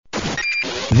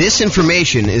This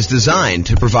information is designed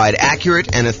to provide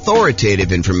accurate and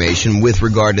authoritative information with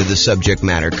regard to the subject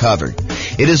matter covered.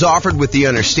 It is offered with the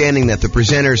understanding that the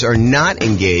presenters are not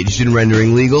engaged in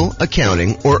rendering legal,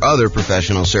 accounting, or other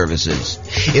professional services.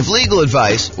 If legal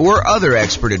advice or other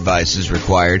expert advice is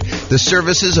required, the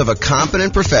services of a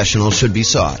competent professional should be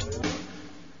sought.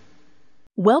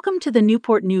 Welcome to the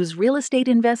Newport News Real Estate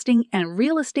Investing and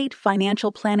Real Estate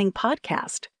Financial Planning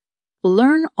Podcast.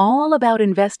 Learn all about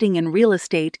investing in real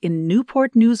estate in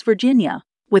Newport News, Virginia,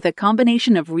 with a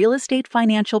combination of real estate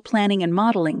financial planning and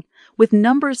modeling with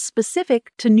numbers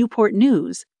specific to Newport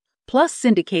News, plus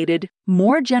syndicated,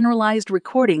 more generalized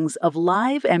recordings of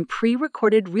live and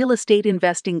pre-recorded real estate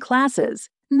investing classes,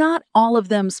 not all of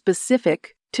them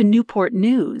specific to Newport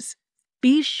News.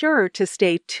 Be sure to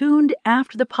stay tuned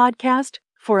after the podcast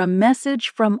for a message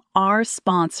from our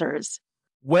sponsors.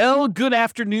 Well, good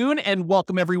afternoon and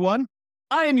welcome everyone.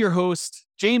 I am your host,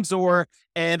 James Orr,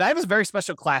 and I have a very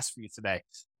special class for you today.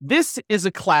 This is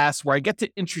a class where I get to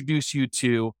introduce you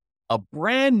to a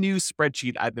brand new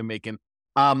spreadsheet I've been making.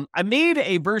 I made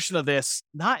a version of this,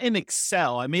 not in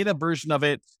Excel. I made a version of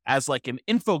it as like an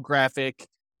infographic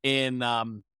in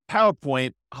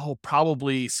PowerPoint,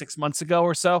 probably 6 months ago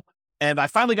or so. And I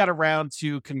finally got around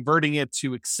to converting it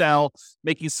to Excel,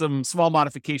 making some small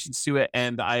modifications to it,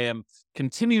 and I am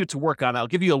continuing to work on it. I'll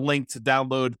give you a link to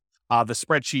download the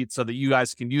spreadsheet so that you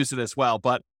guys can use it as well.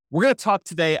 But we're going to talk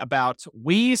today about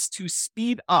ways to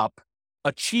speed up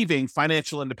achieving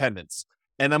financial independence.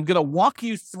 And I'm going to walk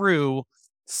you through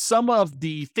some of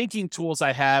the thinking tools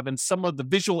I have and some of the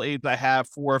visual aids I have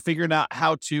for figuring out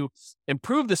how to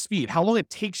improve the speed, how long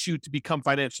it takes you to become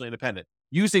financially independent,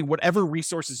 using whatever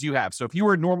resources you have. So if you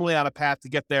were normally on a path to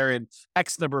get there in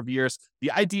X number of years,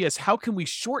 the idea is how can we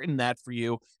shorten that for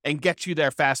you and get you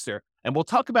there faster? And we'll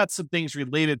talk about some things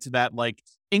related to that, like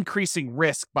increasing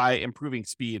risk by improving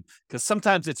speed, because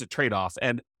sometimes it's a trade-off.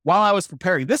 And while I was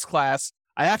preparing this class,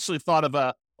 I actually thought of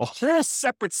a whole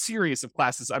separate series of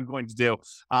classes I'm going to do.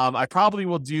 I probably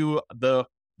will do the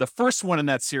first one in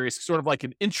that series, sort of like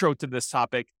an intro to this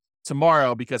topic,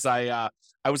 tomorrow, because I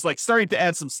was like starting to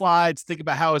add some slides, think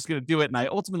about how I was going to do it. And I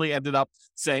ultimately ended up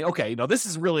saying, okay, this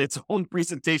is really its own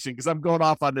presentation because I'm going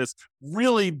off on this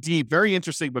really deep, very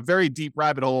interesting, but very deep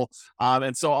rabbit hole.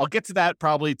 And so I'll get to that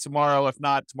probably tomorrow. If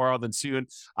not tomorrow, then soon.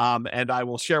 And I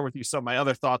will share with you some of my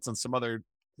other thoughts on some other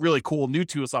really cool new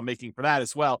tools I'm making for that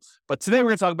as well. But today we're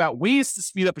going to talk about ways to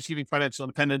speed up achieving financial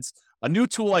independence, a new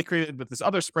tool I created with this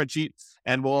other spreadsheet,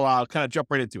 and we'll kind of jump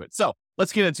right into it. So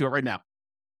let's get into it right now.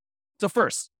 So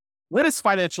first, what is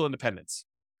financial independence?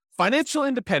 Financial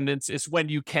independence is when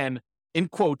you can, in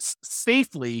quotes,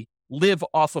 safely live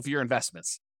off of your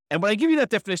investments. And when I give you that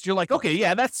definition, you're like, okay,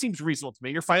 yeah, that seems reasonable to me.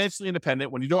 You're financially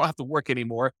independent when you don't have to work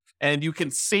anymore and you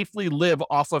can safely live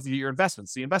off of your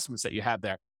investments, the investments that you have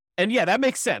there. And yeah, that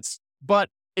makes sense. But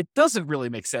it doesn't really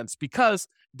make sense because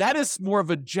that is more of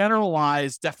a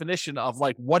generalized definition of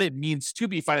like what it means to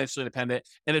be financially independent.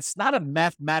 And it's not a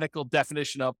mathematical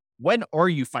definition of when are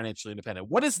you financially independent?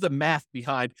 What is the math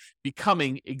behind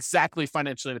becoming exactly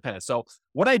financially independent? So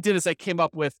what I did is I came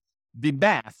up with the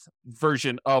math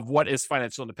version of what is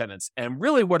financial independence. And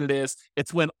really what it is,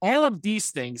 it's when all of these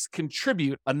things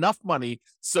contribute enough money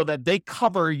so that they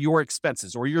cover your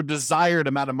expenses or your desired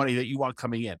amount of money that you want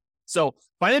coming in. So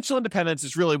financial independence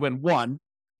is really when, one,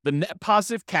 the net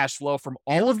positive cash flow from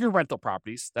all of your rental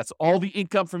properties, that's all the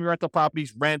income from your rental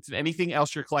properties, rent, and anything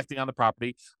else you're collecting on the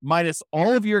property, minus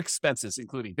all of your expenses,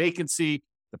 including vacancy,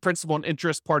 the principal and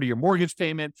interest part of your mortgage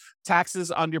payment, taxes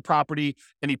on your property,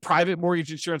 any private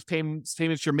mortgage insurance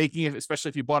payments you're making, especially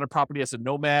if you bought a property as a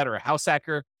nomad or a house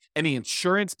hacker, any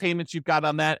insurance payments you've got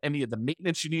on that, any of the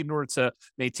maintenance you need in order to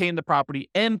maintain the property,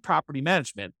 and property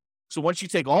management. So once you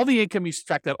take all the income, you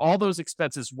subtract out all those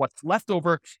expenses, what's left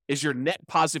over is your net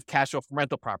positive cash flow from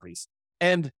rental properties.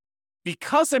 And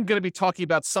because I'm going to be talking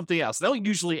about something else, I don't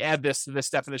usually add this to this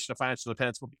definition of financial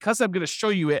independence, but because I'm going to show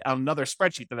you it on another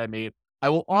spreadsheet that I made, I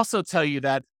will also tell you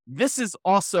that this is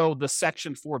also the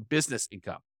section for business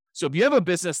income. So if you have a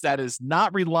business that is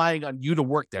not relying on you to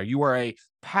work there, you are a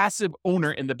passive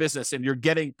owner in the business and you're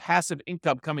getting passive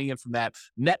income coming in from that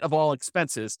net of all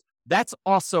expenses, that's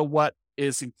also what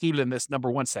is included in this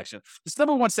number one section. This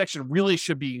number one section really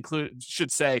should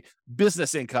say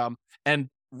business income, and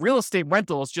real estate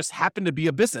rentals just happen to be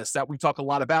a business that we talk a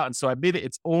lot about. And so I made it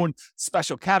its own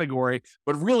special category,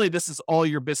 but really this is all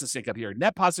your business income here.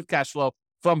 Net positive cash flow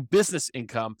from business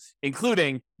income,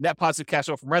 including net positive cash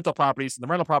flow from rental properties. And the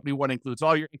rental property one includes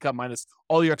all your income minus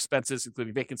all your expenses,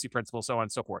 including vacancy, principal, so on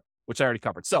and so forth, which I already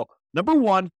covered. So number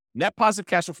one, net positive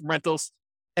cash flow from rentals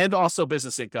and also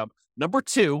business income. Number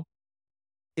two,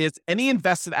 is any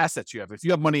invested assets you have. If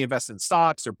you have money invested in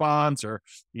stocks or bonds or,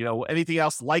 anything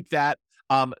else like that,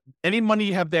 any money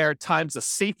you have there times a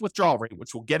safe withdrawal rate,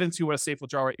 which we'll get into what a safe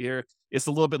withdrawal rate here is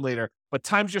a little bit later, but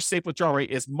times your safe withdrawal rate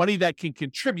is money that can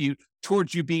contribute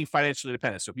towards you being financially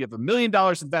independent. So if you have $1 million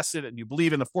invested and you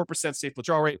believe in the 4% safe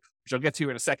withdrawal rate, which I'll get to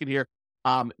in a second here,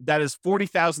 that is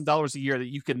 $40,000 a year that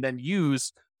you can then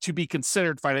use to be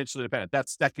considered financially independent.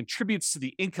 That contributes to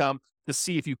the income to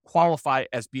see if you qualify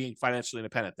as being financially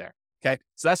independent there. Okay.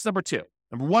 So that's number two.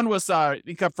 Number one was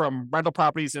income from rental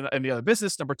properties and the other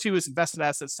business. Number two is invested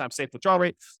assets times safe withdrawal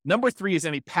rate. Number three is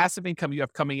any passive income you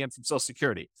have coming in from Social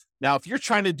Security. Now, if you're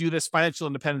trying to do this financial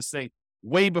independence thing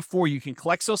way before you can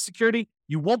collect Social Security,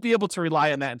 you won't be able to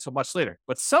rely on that until much later.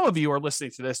 But some of you are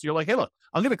listening to this, you're like, hey, look,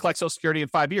 I'm going to collect Social Security in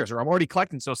 5 years, or I'm already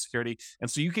collecting Social Security.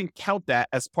 And so you can count that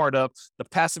as part of the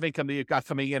passive income that you've got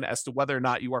coming in as to whether or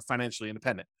not you are financially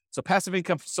independent. So passive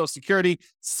income from Social Security.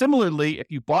 Similarly, if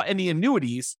you bought any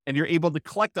annuities and you're able to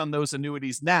collect on those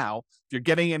annuities now, if you're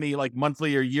getting any like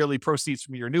monthly or yearly proceeds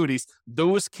from your annuities,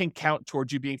 those can count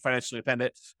towards you being financially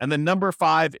independent. And then number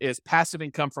five is passive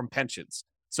income from pensions.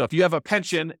 So if you have a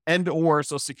pension and or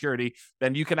Social Security,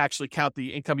 then you can actually count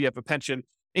the income you have a pension,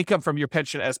 income from your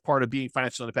pension as part of being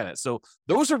financially independent. So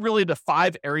those are really the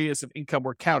 5 areas of income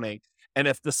we're counting. And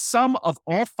if the sum of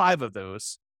all 5 of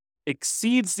those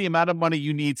exceeds the amount of money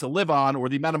you need to live on or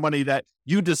the amount of money that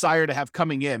you desire to have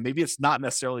coming in, maybe it's not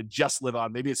necessarily just live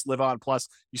on, maybe it's live on plus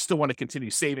you still want to continue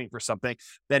saving for something,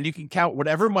 then you can count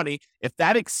whatever money. If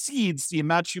that exceeds the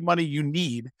amount of money you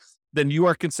need, then you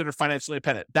are considered financially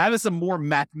independent. That is a more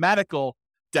mathematical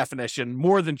definition,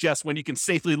 more than just when you can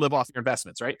safely live off your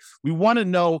investments, right? We want to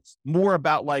know more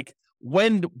about like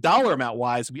when dollar amount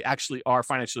wise, we actually are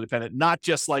financially independent, not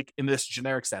just like in this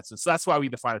generic sense. And so that's why we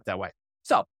define it that way.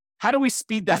 So how do we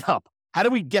speed that up? How do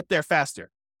we get there faster?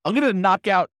 I'm going to knock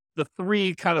out the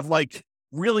 3 kind of like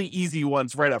really easy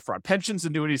ones right up front: pensions,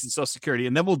 annuities, and Social Security.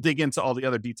 And then we'll dig into all the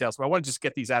other details. But I want to just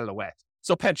get these out of the way.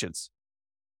 So pensions.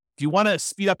 If you want to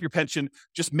speed up your pension,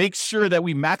 just make sure that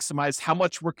we maximize how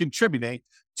much we're contributing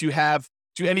to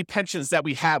any pensions that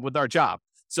we have with our job.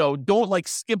 So don't like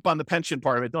skimp on the pension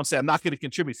part of it. Don't say, I'm not going to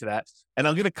contribute to that. And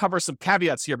I'm going to cover some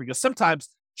caveats here because sometimes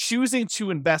choosing to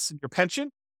invest in your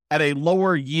pension at a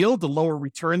lower yield, the lower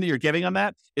return that you're getting on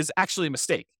that is actually a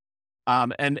mistake.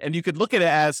 And you could look at it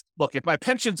as, look, if my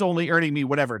pension's only earning me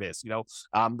whatever it is,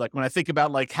 like when I think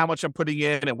about like how much I'm putting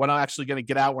in and when I'm actually going to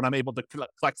get out when I'm able to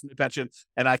collect the pension,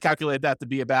 and I calculate that to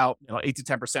be about 8 to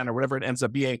 10% or whatever it ends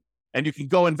up being, and you can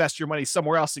go invest your money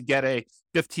somewhere else and get a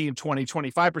 15, 20,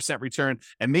 25% return,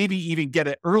 and maybe even get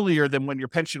it earlier than when your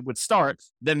pension would start,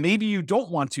 then maybe you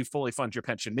don't want to fully fund your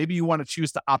pension. Maybe you want to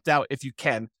choose to opt out if you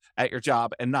can at your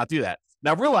job and not do that.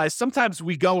 Now realize sometimes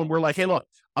we go and we're like, hey, look,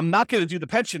 I'm not going to do the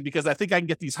pension because I think I can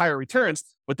get these higher returns,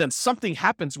 but then something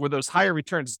happens where those higher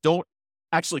returns don't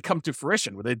actually come to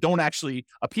fruition, where they don't actually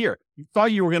appear. You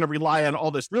thought you were going to rely on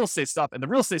all this real estate stuff, and the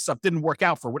real estate stuff didn't work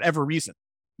out for whatever reason.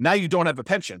 Now you don't have a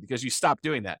pension because you stopped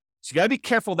doing that. So you got to be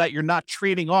careful that you're not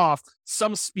trading off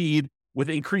some speed with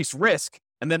increased risk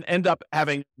and then end up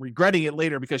regretting it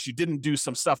later because you didn't do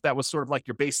some stuff that was sort of like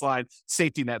your baseline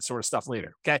safety net sort of stuff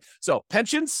later. Okay. So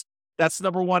pensions, that's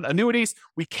number one. Annuities,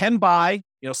 we can buy,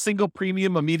 single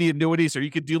premium immediate annuities, or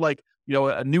you could do like,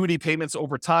 annuity payments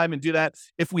over time and do that.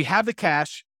 If we have the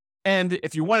cash, and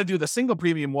if you want to do the single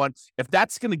premium one, if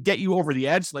that's going to get you over the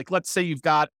edge, like let's say you've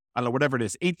got, I don't know, whatever it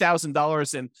is,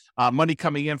 $8,000 in money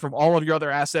coming in from all of your other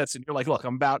assets. And you're like, look,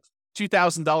 I'm about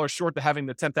 $2,000 short to having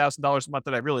the $10,000 a month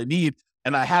that I really need.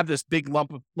 And I have this big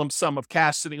lump sum of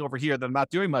cash sitting over here that I'm not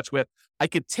doing much with. I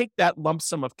could take that lump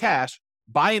sum of cash,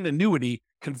 buy an annuity,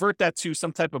 convert that to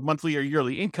some type of monthly or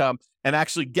yearly income, and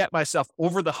actually get myself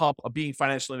over the hump of being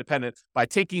financially independent by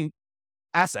taking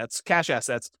cash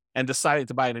assets, and deciding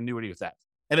to buy an annuity with that.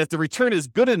 And if the return is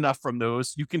good enough from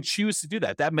those, you can choose to do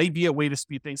that. That may be a way to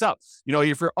speed things up.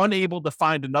 If you're unable to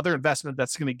find another investment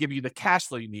that's going to give you the cash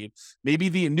flow you need, maybe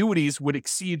the annuities would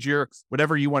exceed your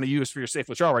whatever you want to use for your safe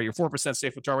withdrawal rate, your 4%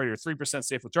 safe withdrawal rate, or 3%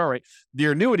 safe withdrawal rate. The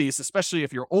annuities, especially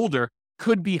if you're older,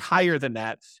 could be higher than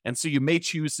that. And so you may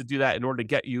choose to do that in order to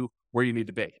get you where you need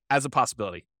to be as a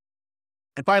possibility.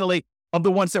 And finally, of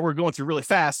the ones that we're going through really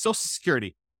fast, Social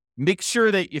Security. Make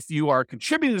sure that if you are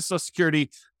contributing to Social Security,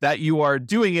 that you are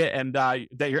doing it and that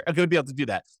you're going to be able to do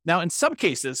that. Now, in some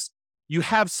cases, you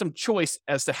have some choice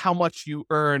as to how much you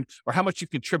earn or how much you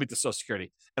contribute to Social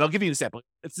Security. And I'll give you an example.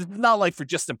 It's not like for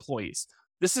just employees.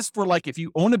 This is for like if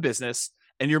you own a business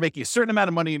and you're making a certain amount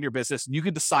of money in your business, and you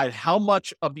can decide how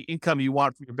much of the income you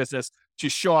want from your business to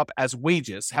show up as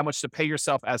wages, how much to pay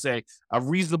yourself as a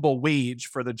reasonable wage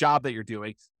for the job that you're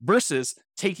doing versus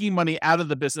taking money out of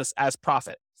the business as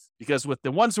profit. Because with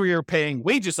the ones where you're paying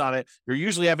wages on it, you're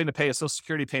usually having to pay a Social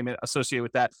Security payment associated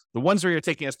with that. The ones where you're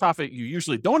taking as profit, you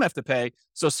usually don't have to pay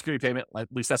Social Security payment. At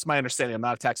least that's my understanding. I'm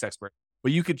not a tax expert.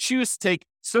 But you could choose to take a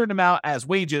certain amount as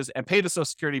wages and pay the Social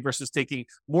Security versus taking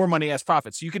more money as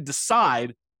profit. So you could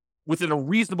decide within a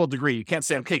reasonable degree. You can't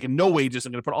say, I'm taking no wages,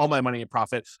 I'm going to put all my money in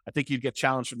profit. I think you'd get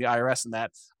challenged from the IRS in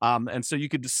that. And so you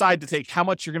could decide to take how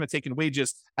much you're going to take in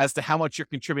wages as to how much you're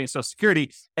contributing to Social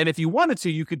Security. And if you wanted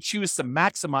to, you could choose to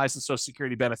maximize the Social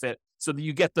Security benefit so that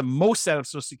you get the most out of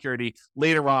Social Security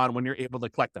later on when you're able to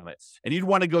collect on it. And you'd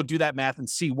want to go do that math and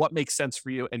see what makes sense for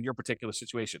you in your particular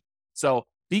situation. So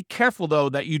be careful, though,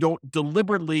 that you don't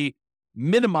deliberately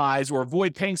minimize or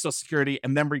avoid paying Social Security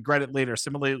and then regret it later.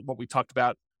 Similarly, what we talked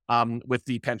about with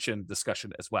the pension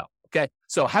discussion as well. Okay.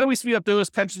 So how do we speed up those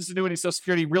pensions, annuities, Social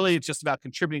Security? Really, it's just about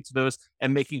contributing to those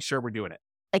and making sure we're doing it.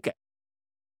 Okay.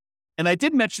 And I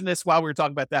did mention this while we were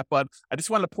talking about that, but I just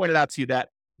wanted to point it out to you that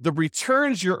the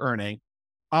returns you're earning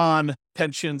on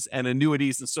pensions and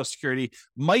annuities and Social Security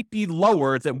might be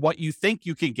lower than what you think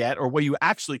you can get or what you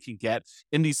actually can get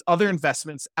in these other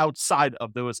investments outside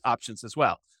of those options as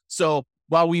well. So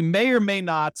while we may or may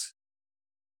not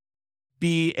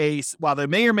while there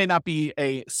may or may not be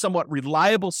a somewhat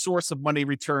reliable source of money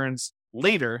returns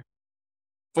later,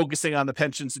 focusing on the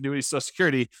pensions, annuities, Social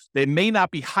Security, they may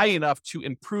not be high enough to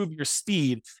improve your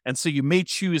speed. And so you may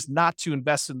choose not to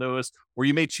invest in those, or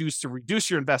you may choose to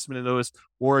reduce your investment in those,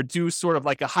 or do sort of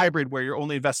like a hybrid where you're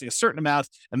only investing a certain amount,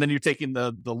 and then you're taking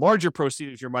the larger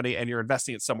proceeds of your money and you're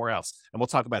investing it somewhere else. And we'll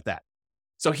talk about that.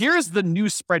 So here's the new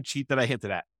spreadsheet that I hinted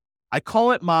at. I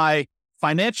call it my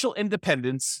financial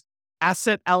independence,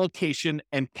 asset allocation,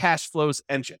 and cash flows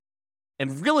engine.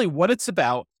 And really what it's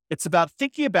about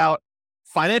thinking about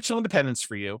financial independence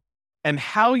for you and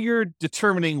how you're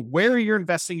determining where you're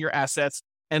investing your assets,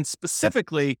 and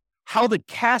specifically how the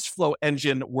cash flow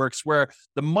engine works, where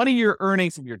the money you're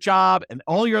earning from your job and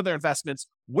all your other investments,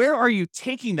 where are you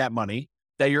taking that money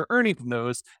that you're earning from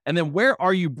those? And then where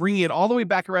are you bringing it all the way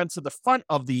back around to the front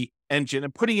of the engine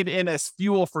and putting it in as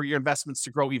fuel for your investments to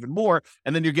grow even more?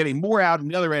 And then you're getting more out on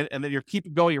the other end, and then you're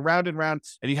keeping going around and around,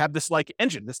 and you have this like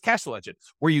engine, this cash flow engine,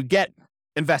 where you get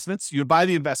investments, you buy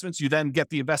the investments, you then get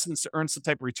the investments to earn some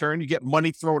type of return, you get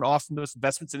money thrown off from those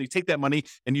investments, and you take that money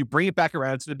and you bring it back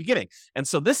around to the beginning. And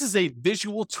so this is a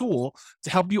visual tool to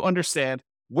help you understand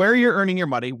where you're earning your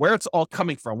money, where it's all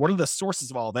coming from, what are the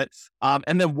sources of all of it,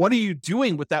 and then what are you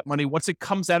doing with that money once it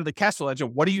comes out of the cash flow engine?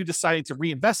 What are you deciding to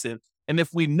reinvest in? And if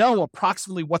we know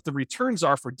approximately what the returns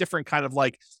are for different kind of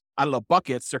like, I don't know,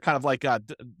 buckets, they're kind of like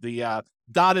the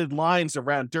dotted lines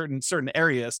around certain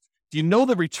areas. Do you know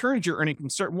the returns you're earning from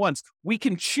certain ones? We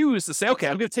can choose to say, okay,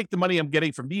 I'm going to take the money I'm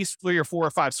getting from these 3 or 4 or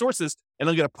 5 sources, and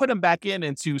I'm going to put them back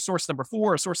into source number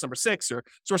 4 or source number 6 or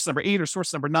source number 8 or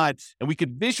source number 9. And we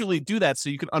could visually do that so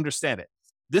you can understand it.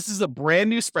 This is a brand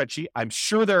new spreadsheet. I'm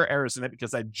sure there are errors in it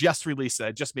because I just released it.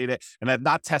 I just made it and I've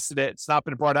not tested it. It's not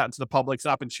been brought out into the public. It's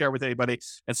not been shared with anybody.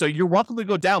 And so you're welcome to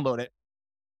go download it,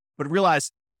 but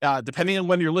realize, depending on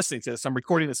when you're listening to this, I'm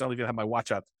recording this. I don't even have my watch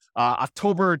up.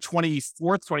 October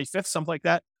 24th, 25th, something like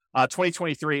that,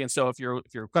 2023. And so if you're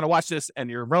going to watch this and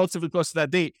you're relatively close to that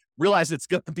date, realize it's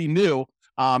going to be new.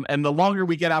 And the longer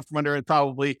we get out from under it,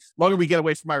 probably longer we get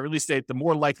away from my release date, the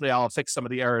more likely I'll fix some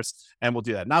of the errors, and we'll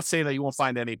do that. Not saying that you won't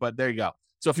find any, but there you go.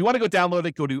 So if you want to go download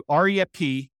it, go to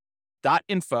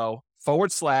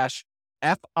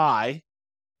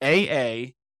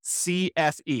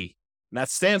refp.info/FIAACFE. And that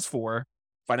stands for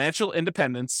Financial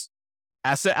Independence,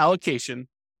 Asset Allocation,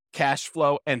 Cash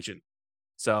Flow Engine.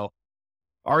 So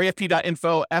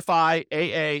refp.info,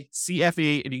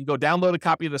 FIAACFE, and you can go download a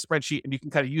copy of the spreadsheet and you can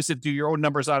kind of use it, do your own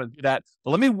numbers on it, and do that.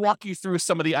 But let me walk you through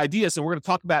some of the ideas, and we're going to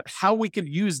talk about how we can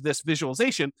use this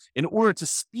visualization in order to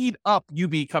speed up you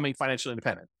becoming financially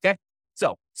independent. Okay.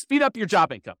 So speed up your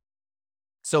job income.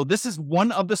 So this is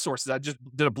one of the sources. I just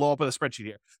did a blow up of the spreadsheet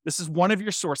here. This is one of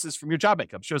your sources from your job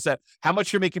income. Shows that how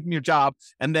much you're making from your job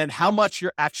and then how much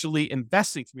you're actually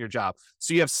investing from your job.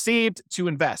 So you have saved to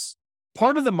invest.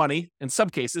 Part of the money, in some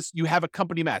cases, you have a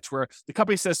company match where the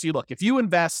company says to you, look, if you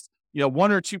invest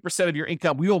 1 or 2% of your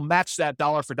income, we will match that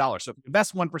dollar for dollar. So if you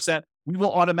invest 1%, we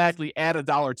will automatically add add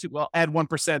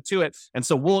 1% to it. And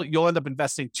so you'll end up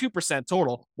investing 2%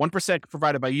 total, 1%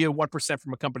 provided by you, 1%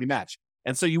 from a company match.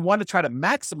 And so you want to try to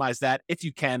maximize that if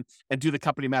you can and do the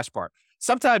company match part.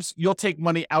 Sometimes you'll take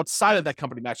money outside of that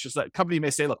company match. Just that company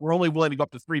may say, look, we're only willing to go up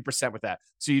to 3% with that.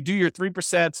 So you do your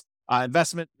 3%,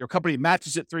 investment. Your company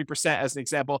matches it 3% as an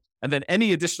example. And then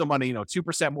any additional money,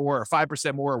 2% more or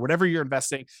 5% more, or whatever you're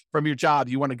investing from your job,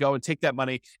 you want to go and take that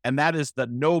money. And that is the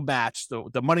no match,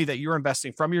 the money that you're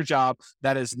investing from your job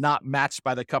that is not matched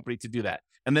by the company to do that.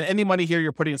 And then any money here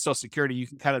you're putting in Social Security, you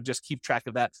can kind of just keep track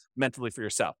of that mentally for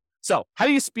yourself. So how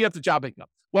do you speed up the job income?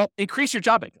 Well, increase your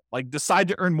job income. Like decide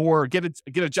to earn more, get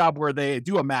a job where they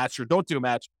do a match or don't do a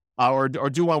match. Or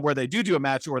do one where they do a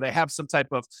match, or they have some type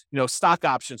of, stock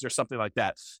options or something like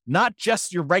that. Not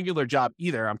just your regular job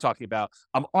either.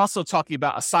 I'm also talking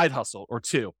about a side hustle or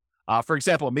two. For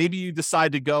example, maybe you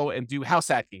decide to go and do house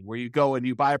hacking, where you go and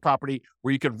you buy a property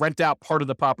where you can rent out part of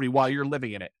the property while you're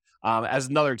living in it. As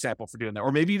another example for doing that.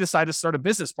 Or maybe you decide to start a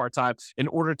business part-time in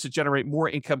order to generate more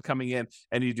income coming in,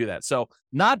 and you do that. So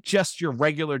not just your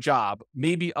regular job,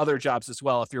 maybe other jobs as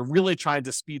well. If you're really trying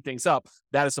to speed things up,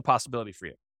 that is a possibility for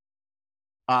you.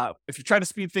 If you're trying to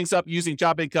speed things up using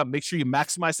job income, make sure you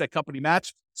maximize that company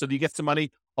match so that you get some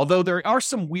money. Although there are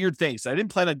some weird things. I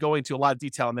didn't plan on going into a lot of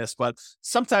detail on this, but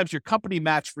sometimes your company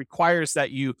match requires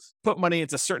that you put money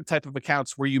into certain type of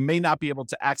accounts where you may not be able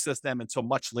to access them until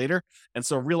much later. And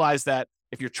so realize that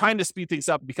if you're trying to speed things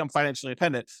up and become financially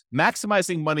independent,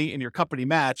 maximizing money in your company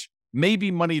match may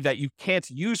be money that you can't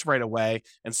use right away.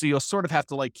 And so you'll sort of have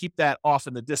to keep that off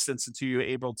in the distance until you're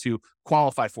able to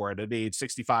qualify for it at age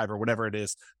 65 or whatever it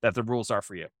is that the rules are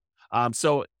for you.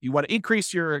 So you want to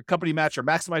increase your company match or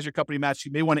maximize your company match.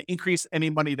 You may want to increase any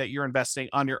money that you're investing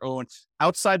on your own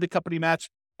outside the company match.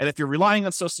 And if you're relying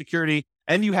on Social Security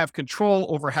and you have control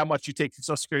over how much you take from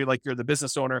Social Security, like you're the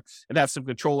business owner and have some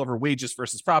control over wages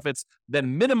versus profits,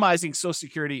 then minimizing Social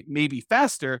Security may be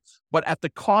faster, but at the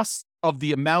cost of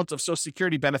the amount of Social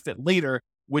Security benefit later,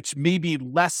 which may be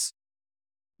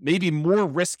more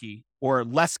risky or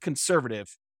less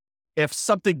conservative if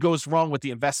something goes wrong with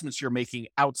the investments you're making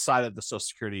outside of the Social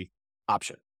Security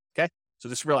option. Okay. So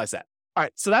just realize that. All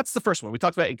right. So that's the first one. We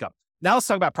talked about income. Now let's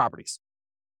talk about properties.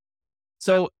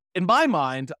 So in my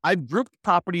mind, I've grouped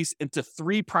properties into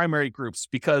three primary groups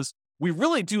because we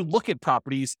really do look at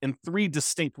properties in three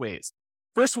distinct ways.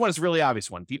 First one is a really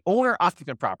obvious one, the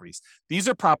owner-occupant properties. These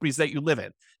are properties that you live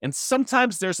in. And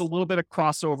sometimes there's a little bit of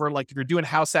crossover, like if you're doing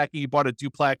house hacking, you bought a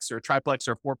duplex or a triplex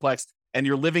or a fourplex, and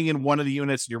you're living in one of the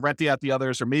units and you're renting out the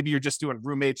others, or maybe you're just doing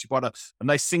roommates. You bought a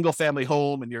nice single-family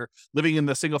home and you're living in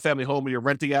the single-family home and you're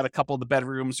renting out a couple of the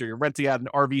bedrooms, or you're renting out an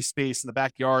RV space in the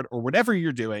backyard, or whatever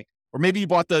you're doing. Or maybe you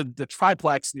bought the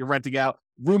triplex and you're renting out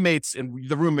roommates in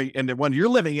the room and the one you're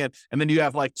living in. And then you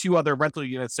have two other rental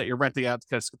units that you're renting out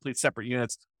because complete separate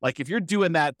units. If you're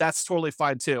doing that, that's totally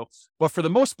fine too. But for the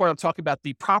most part, I'm talking about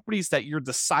the properties that you're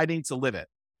deciding to live in.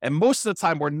 And most of the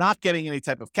time, we're not getting any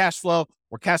type of cash flow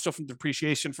or cash flow from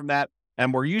depreciation from that.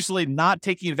 And we're usually not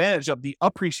taking advantage of the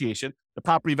appreciation, the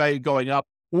property value going up,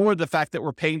 or the fact that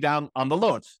we're paying down on the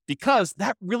loan, because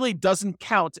that really doesn't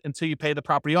count until you pay the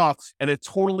property off, and it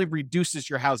totally reduces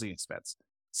your housing expense.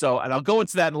 So, and I'll go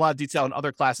into that in a lot of detail in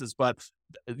other classes, but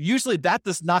usually that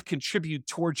does not contribute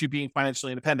towards you being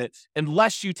financially independent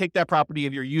unless you take that property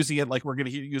and you're using it, like we're going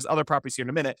to use other properties here in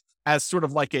a minute, as sort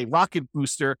of like a rocket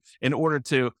booster in order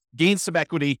to gain some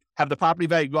equity, have the property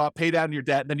value go up, pay down your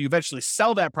debt, and then you eventually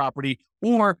sell that property,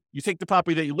 or you take the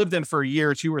property that you lived in for a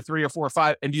year or two or three or four or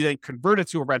five, and you then convert it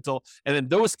to a rental. And in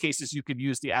those cases, you could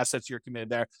use the assets you're committed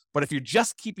there. But if you're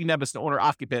just keeping them as an owner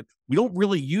occupant, we don't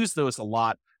really use those a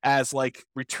lot as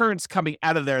returns coming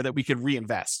out of there that we could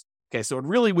reinvest. Okay, so it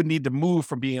really would need to move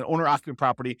from being an owner-occupant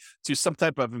property to some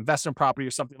type of investment property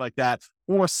or something like that,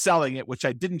 or selling it, which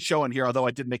I didn't show in here, although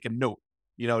I did make a note.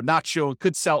 Not show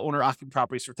could sell owner-occupant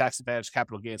properties for tax advantage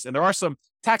capital gains. And there are some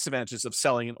tax advantages of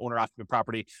selling an owner-occupant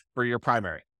property for your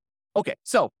primary. Okay,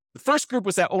 so the first group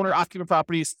was that owner-occupant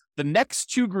properties. The next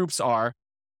two groups are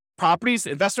properties,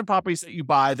 investment properties that you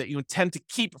buy that you intend to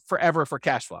keep forever for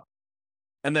cash flow.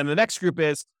 And then the next group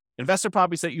is investment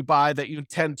properties that you buy that you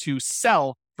intend to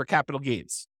sell for capital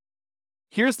gains.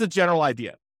 Here's the general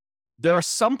idea. There are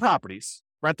some properties,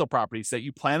 rental properties, that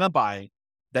you plan on buying,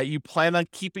 that you plan on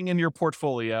keeping in your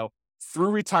portfolio through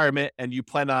retirement, and you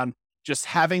plan on just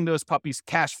having those puppies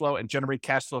cash flow and generate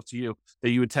cash flow to you that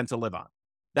you intend to live on.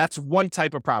 That's one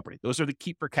type of property. Those are the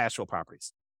keep for cash flow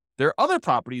properties. There are other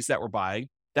properties that we're buying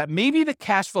that maybe the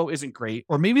cash flow isn't great,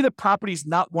 or maybe the property is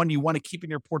not one you want to keep in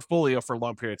your portfolio for a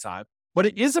long period of time, but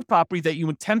it is a property that you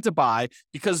intend to buy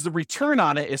because the return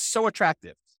on it is so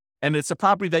attractive. And it's a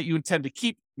property that you intend to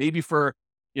keep maybe for,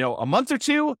 a month or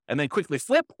two and then quickly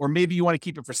flip, or maybe you want to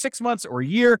keep it for 6 months or a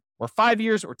year or 5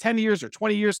 years or 10 years or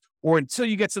 20 years, or until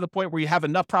you get to the point where you have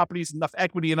enough properties, enough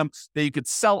equity in them that you could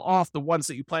sell off the ones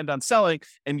that you planned on selling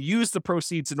and use the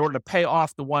proceeds in order to pay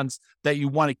off the ones that you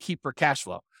want to keep for cash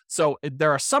flow. So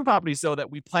there are some properties, though,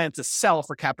 that we plan to sell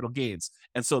for capital gains.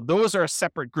 And so those are a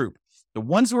separate group. The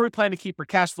ones where we plan to keep for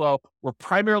cash flow, we're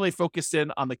primarily focused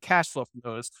in on the cash flow from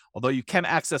those, although you can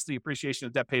access the appreciation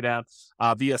of debt pay down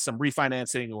via some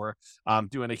refinancing or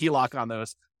doing a HELOC on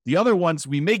those. The other ones,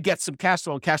 we may get some cash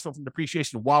flow and cash flow from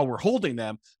depreciation while we're holding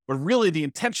them, but really the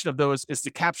intention of those is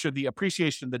to capture the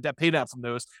appreciation, the debt pay down from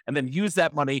those, and then use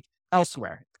that money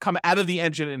elsewhere, come out of the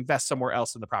engine and invest somewhere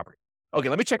else in the property. Okay,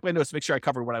 let me check my notes to make sure I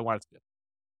covered what I wanted to do.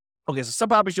 Okay, so some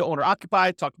properties you'll own or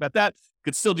occupy, talked about that. You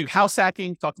could still do house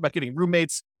hacking, talked about getting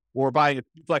roommates or buying a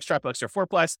duplex, triplex, or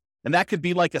fourplex. And that could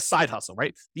be like a side hustle,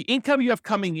 right? The income you have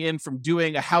coming in from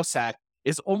doing a house hack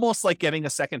is almost like getting a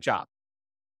second job,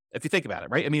 if you think about it,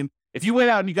 right? I mean, if you went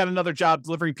out and you got another job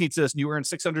delivering pizzas and you earn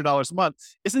 $600 a month,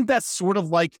 isn't that sort of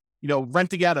like,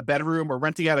 renting out a bedroom or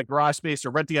renting out a garage space or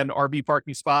renting out an RV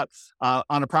parking spot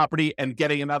on a property and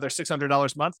getting another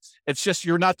 $600 a month? It's just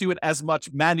you're not doing as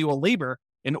much manual labor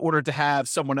in order to have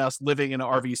someone else living in an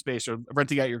RV space or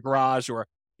renting out your garage or,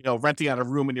 renting out a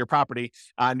room in your property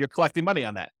and you're collecting money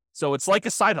on that. So it's like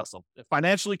a side hustle. It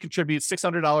financially contributes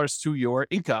 $600 to your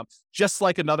income, just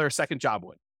like another second job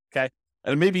would. Okay.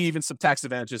 And maybe even some tax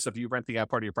advantages of you renting out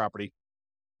part of your property,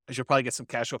 as you'll probably get some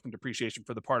cash flow from depreciation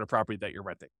for the part of property that you're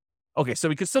renting. Okay, so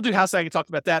we can still do house hacking, talked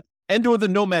about that, and or the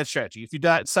nomad strategy. If you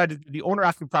decide to do the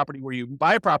owner-occupant property where you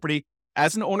buy a property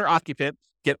as an owner-occupant,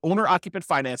 get owner-occupant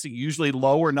financing, usually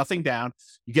low or nothing down.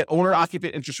 You get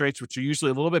owner-occupant interest rates, which are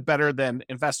usually a little bit better than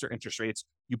investor interest rates.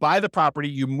 You buy the property,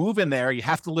 you move in there, you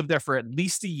have to live there for at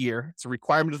least a year. It's a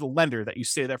requirement of the lender that you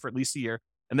stay there for at least a year.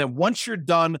 And then once you're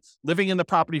done living in the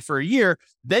property for a year,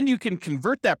 then you can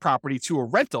convert that property to a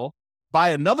rental,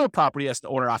 buy another property as the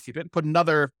owner occupant, put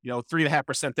another,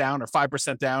 3.5% down or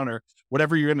 5% down or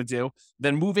whatever you're going to do,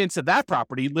 then move into that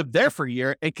property, live there for a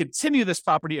year and continue this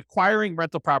property, acquiring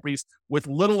rental properties with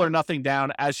little or nothing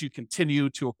down as you continue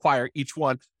to acquire each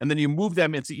one. And then you move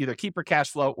them into either keep for cash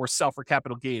flow or sell for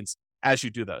capital gains as you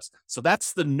do those. So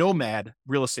that's the nomad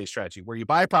real estate strategy, where you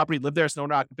buy a property, live there as an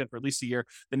owner occupant for at least a year,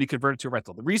 then you convert it to a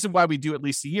rental. The reason why we do at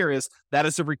least a year is that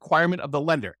is a requirement of the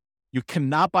lender. You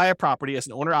cannot buy a property as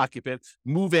an owner occupant,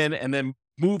 move in, and then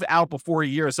move out before a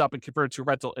year is up and convert it to a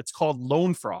rental. It's called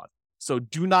loan fraud. So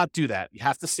do not do that. You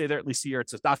have to stay there at least a year.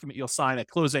 It's a document you'll sign at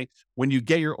closing when you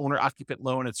get your owner occupant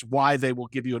loan. It's why they will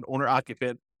give you an owner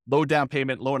occupant low down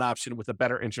payment loan option with a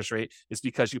better interest rate, is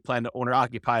because you plan to owner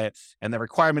occupy it. And the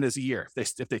requirement is a year.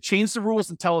 If they change the rules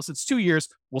and tell us it's 2 years,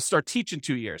 we'll start teaching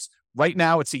 2 years. Right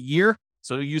now it's a year.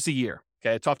 So use a year.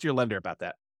 Okay. Talk to your lender about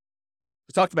that.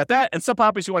 We talked about that. And some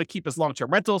properties you want to keep as long-term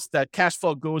rentals. That cash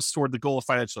flow goes toward the goal of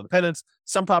financial independence.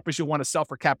 Some properties you'll want to sell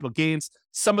for capital gains.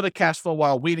 Some of the cash flow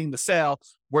while waiting the sale,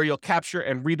 where you'll capture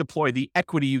and redeploy the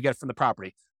equity you get from the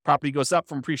property. Property goes up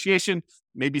from appreciation,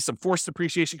 maybe some forced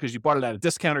appreciation because you bought it at a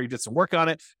discount or you did some work on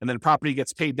it, and then property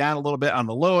gets paid down a little bit on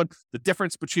the loan. The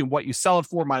difference between what you sell it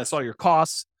for minus all your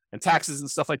costs and taxes and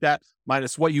stuff like that,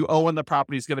 minus what you owe on the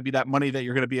property, is going to be that money that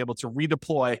you're going to be able to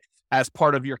redeploy as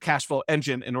part of your cash flow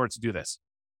engine in order to do this.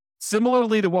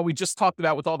 Similarly to what we just talked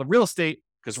about with all the real estate,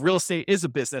 because real estate is a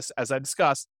business, as I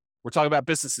discussed, we're talking about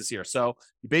businesses here. So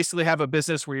you basically have a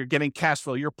business where you're getting cash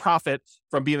flow, your profit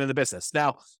from being in the business.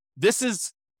 Now, this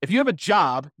is, if you have a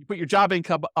job, you put your job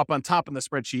income up on top in the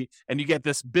spreadsheet and you get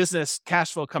this business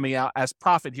cash flow coming out as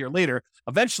profit here later.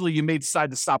 Eventually, you may decide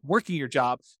to stop working your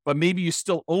job, but maybe you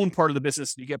still own part of the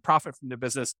business and you get profit from the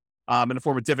business in the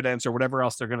form of dividends or whatever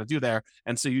else they're going to do there.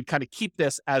 And so you kind of keep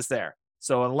this as there.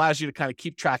 So it allows you to kind of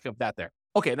keep track of that there.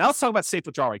 Okay, now let's talk about safe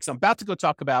withdrawal rate, because I'm about to go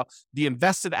talk about the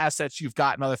invested assets you've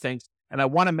got and other things. And I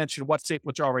want to mention what safe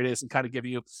withdrawal rate is and kind of give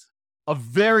you a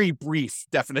very brief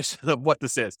definition of what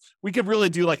this is. We could really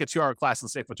do like a 2-hour class on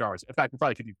safe withdrawal rates. In fact, we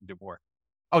probably could even do more.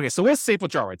 Okay, so where's safe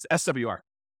withdrawal rates? SWR.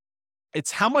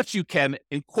 It's how much you can,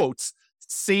 in quotes,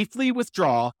 safely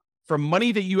withdraw from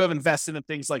money that you have invested in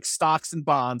things like stocks and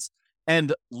bonds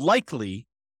and likely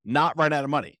not run out of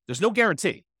money. There's no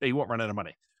guarantee that you won't run out of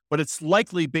money, but it's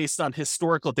likely based on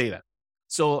historical data.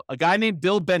 So a guy named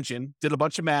Bill Bengen did a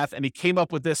bunch of math and he came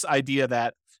up with this idea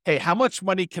that, hey, how much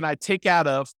money can I take out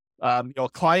of a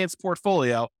client's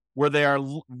portfolio where they are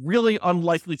really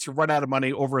unlikely to run out of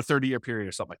money over a 30-year period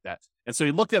or something like that. And so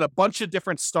he looked at a bunch of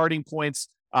different starting points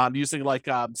using like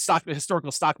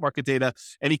historical stock market data.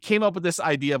 And he came up with this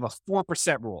idea of a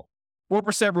 4% rule.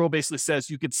 4% rule basically says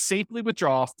you could safely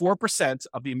withdraw 4%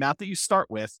 of the amount that you start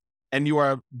with, and you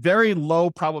are very low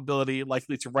probability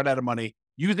likely to run out of money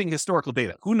using historical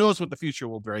data. Who knows what the future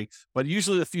will bring, but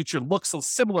usually the future looks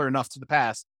similar enough to the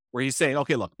past where he's saying,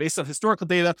 okay, look, based on historical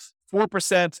data,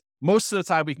 4%, most of the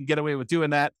time we can get away with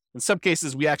doing that. In some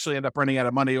cases, we actually end up running out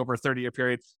of money over a 30-year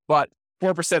period, but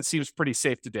 4% seems pretty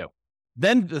safe to do.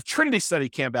 Then the Trinity study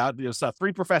came out. It was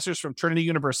 3 professors from Trinity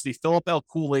University, Philip L.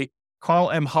 Cooley,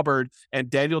 Carl M. Hubbard, and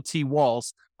Daniel T.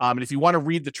 Walls. And if you want to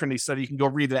read the Trinity study, you can go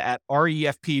read it at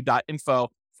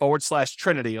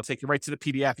refp.info/Trinity. It'll take you right to the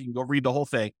PDF. You can go read the whole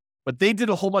thing. But they did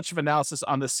a whole bunch of analysis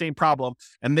on the same problem.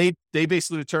 And they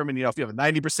basically determined, if you have a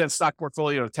 90% stock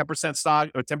portfolio or 10% stock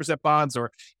or 10% bonds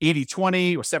or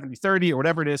 80-20 or 70-30 or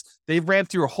whatever it is, they ran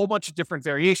through a whole bunch of different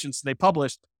variations. And they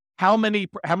published how many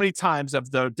times of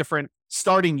the different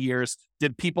starting years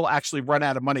did people actually run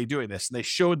out of money doing this. And they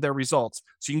showed their results.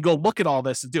 So you can go look at all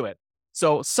this and do it.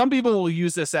 So some people will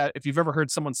use this if you've ever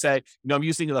heard someone say, I'm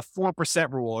using the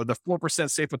 4% rule or the 4%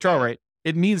 safe withdrawal rate.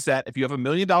 It means that if you have $1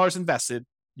 million invested,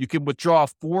 you can withdraw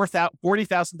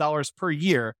 $40,000 per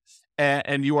year,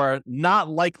 and you are not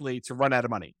likely to run out of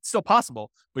money. It's still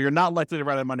possible, but you're not likely to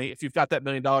run out of money if you've got that $1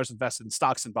 million invested in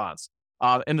stocks and bonds.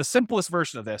 In the simplest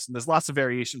version of this, and there's lots of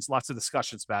variations, lots of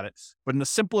discussions about it, but in the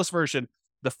simplest version,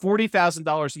 the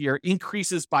 $40,000 a year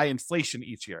increases by inflation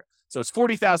each year. So it's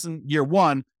 $40,000 year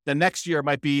one, the next year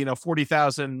might be,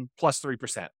 $40,000 plus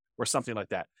 3% or something like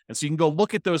that. And so you can go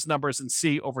look at those numbers and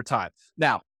see over time.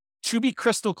 Now, to be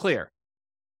crystal clear,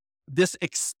 this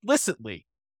explicitly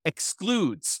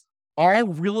excludes all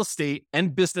real estate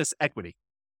and business equity.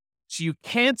 So you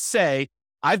can't say,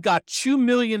 I've got $2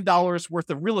 million worth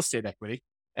of real estate equity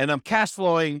and I'm cash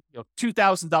flowing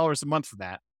 $2,000 a month from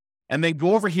that. And then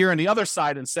go over here on the other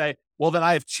side and say, well, then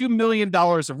I have $2 million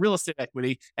of real estate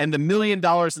equity and $1 million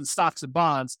in stocks and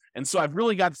bonds. And so I've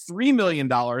really got $3 million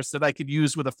that I could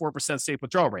use with a 4% safe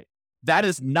withdrawal rate. That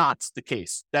is not the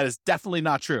case. That is definitely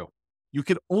not true. You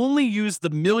can only use the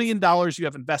 $1 million you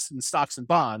have invested in stocks and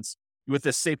bonds with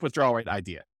this safe withdrawal rate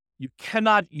idea. You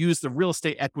cannot use the real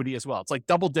estate equity as well. It's like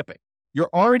double dipping. You're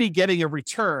already getting a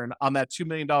return on that $2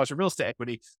 million of real estate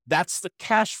equity. That's the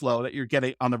cash flow that you're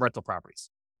getting on the rental properties,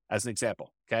 as an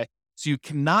example. Okay. So you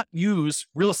cannot use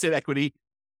real estate equity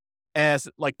as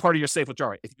like part of your safe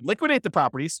withdrawal rate. If you liquidate the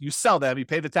properties, you sell them, you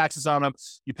pay the taxes on them,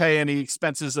 you pay any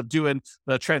expenses of doing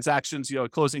the transactions,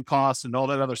 closing costs and all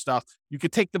that other stuff. You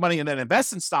could take the money and then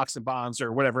invest in stocks and bonds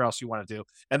or whatever else you want to do,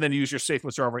 and then use your safe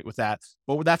withdrawal rate with that.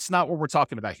 But that's not what we're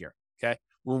talking about here. Okay.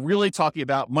 We're really talking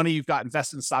about money you've got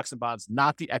invested in stocks and bonds,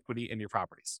 not the equity in your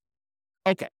properties.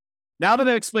 Okay. Now that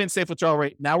I explained safe withdrawal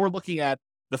rate, now we're looking at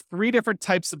the 3 different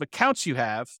types of accounts you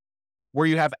have where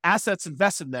you have assets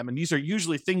invested in them. And these are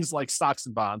usually things like stocks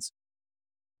and bonds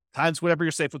times whatever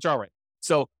your safe withdrawal rate.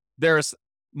 So there's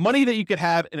money that you could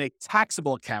have in a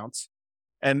taxable account.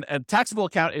 And a taxable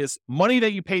account is money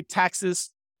that you pay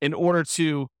taxes in order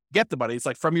to get the money. It's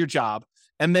like from your job.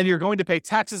 And then you're going to pay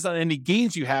taxes on any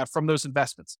gains you have from those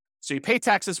investments. So you pay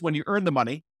taxes when you earn the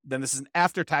money. Then this is an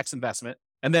after-tax investment.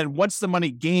 And then once the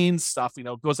money gains stuff,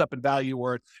 goes up in value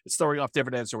or it's throwing off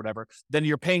dividends or whatever, then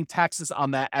you're paying taxes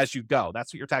on that as you go.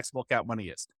 That's what your taxable account money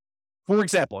is. For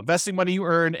example, investing money you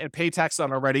earn and pay tax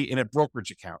on already in a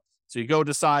brokerage account. So you go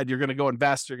decide you're going to go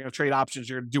invest, you're going to trade options,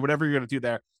 you're going to do whatever you're going to do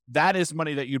there. That is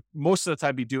money that you most of the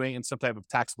time be doing in some type of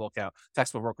taxable account,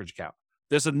 taxable brokerage account.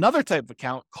 There's another type of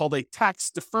account called a tax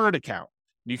deferred account.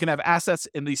 You can have assets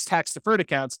in these tax deferred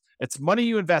accounts. It's money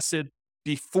you invested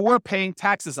before paying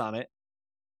taxes on it,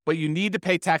 but you need to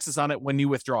pay taxes on it when you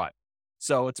withdraw it.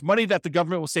 So it's money that the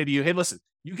government will say to you, hey, listen,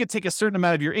 you can take a certain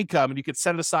amount of your income and you could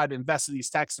set it aside and invest in these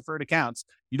tax deferred accounts.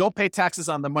 You don't pay taxes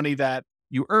on the money that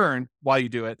you earn while you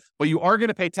do it, but you are going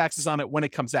to pay taxes on it when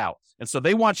it comes out. And so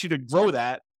they want you to grow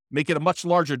that, make it a much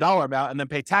larger dollar amount, and then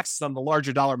pay taxes on the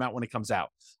larger dollar amount when it comes out.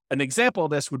 An example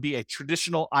of this would be a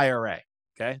traditional IRA.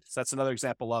 Okay. So that's another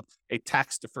example of a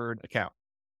tax deferred account.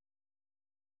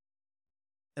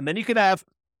 And then you could have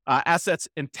assets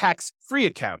in tax-free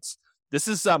accounts. This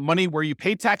is money where you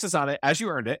pay taxes on it as you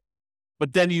earned it,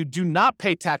 but then you do not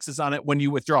pay taxes on it when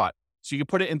you withdraw it. So you can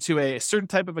put it into a certain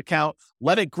type of account,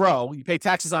 let it grow. You pay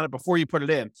taxes on it before you put it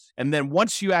in. And then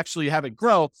once you actually have it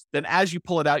grow, then as you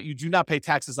pull it out, you do not pay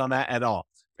taxes on that at all.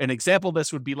 An example of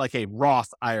this would be like a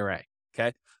Roth IRA.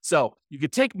 Okay. So you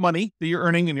could take money that you're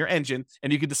earning in your engine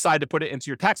and you could decide to put it into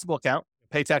your taxable account,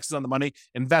 pay taxes on the money,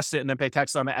 invest it, and then pay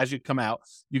taxes on it as you come out.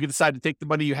 You can decide to take the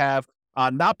money you have,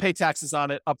 not pay taxes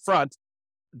on it up front,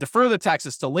 defer the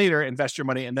taxes till later, invest your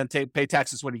money, and then pay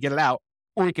taxes when you get it out.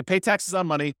 Or you can pay taxes on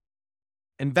money,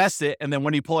 invest it, and then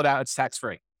when you pull it out, it's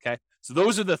tax-free. Okay. So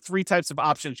those are the 3 types of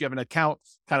options. You have an account,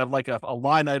 kind of like a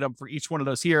line item for each one of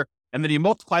those here. And then you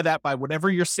multiply that by whatever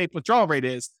your safe withdrawal rate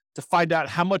is to find out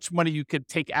how much money you could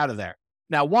take out of there.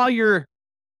 Now, while you're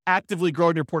actively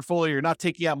growing your portfolio, you're not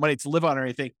taking out money to live on or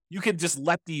anything, you can just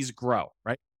let these grow,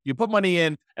 right? You put money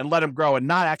in and let them grow and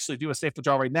not actually do a safe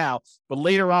withdrawal right now. But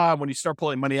later on, when you start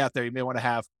pulling money out there, you may want to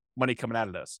have money coming out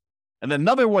of those. And then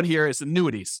another one here is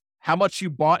annuities. How much you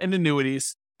bought in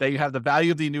annuities, that you have the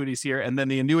value of the annuities here, and then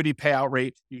the annuity payout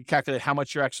rate, you can calculate how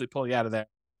much you're actually pulling out of there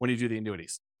when you do the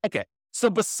annuities. Okay, so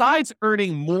besides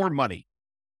earning more money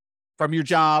from your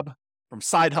job, from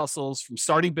side hustles, from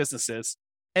starting businesses,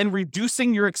 and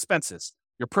reducing your expenses,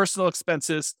 your personal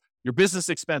expenses, your business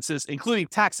expenses, including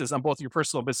taxes on both your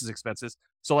personal and business expenses.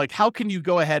 So like, how can you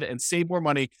go ahead and save more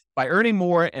money by earning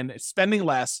more and spending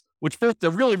less, which both are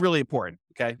really, really important.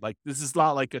 Okay. Like this is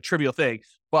not like a trivial thing,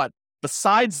 but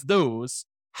besides those,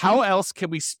 how else can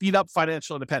we speed up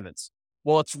financial independence?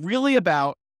 Well, it's really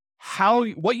about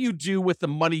what you do with the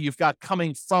money you've got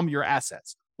coming from your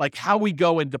assets, like how we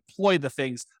go and deploy the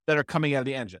things that are coming out of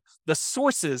the engine, the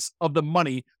sources of the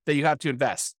money that you have to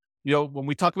invest. You know, when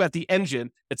we talk about the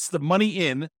engine, it's the money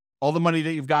in, all the money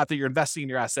that you've got that you're investing in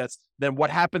your assets. Then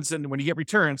what happens when you get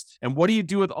returns, and what do you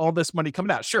do with all this money coming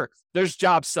out? Sure, there's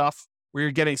job stuff where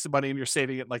you're getting some money and you're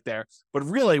saving it like there. But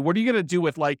really, what are you going to do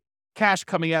with like cash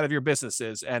coming out of your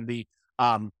businesses and the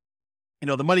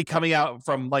the money coming out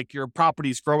from like your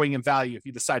properties growing in value if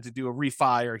you decide to do a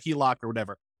refi or HELOC or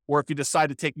whatever, or if you decide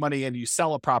to take money and you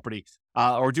sell a property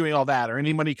or doing all that, or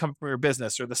any money coming from your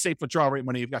business or the safe withdrawal rate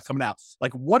money you've got coming out.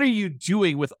 Like, what are you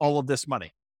doing with all of this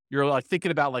money? You're like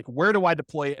thinking about like, where do I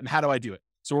deploy it and how do I do it?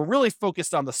 So we're really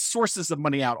focused on the sources of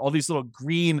money out, all these little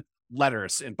green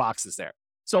letters in boxes there.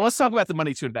 So let's talk about the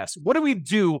money to invest. What do we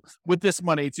do with this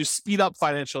money to speed up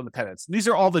financial independence? And these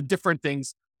are all the different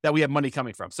things that we have money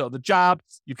coming from. So the job,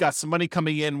 you've got some money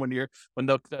coming in when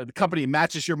the company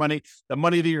matches your money, the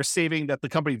money that you're saving that the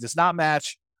company does not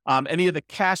match, any of the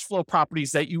cash flow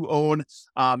properties that you own.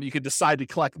 You could decide to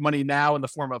collect money now in the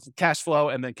form of cash flow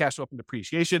and then cash flow from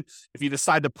depreciation. If you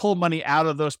decide to pull money out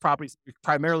of those properties, you're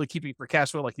primarily keeping for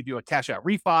cash flow, like you do a cash out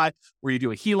refi or you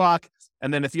do a HELOC.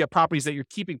 And then if you have properties that you're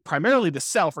keeping primarily to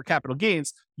sell for capital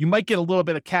gains, you might get a little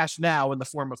bit of cash now in the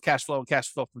form of cash flow and cash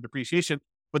flow from depreciation.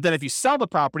 But then if you sell the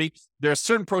property, there are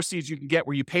certain proceeds you can get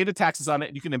where you pay the taxes on it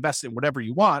and you can invest in whatever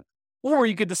you want. Or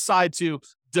you could decide to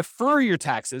defer your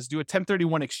taxes, do a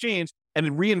 1031 exchange, and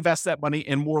then reinvest that money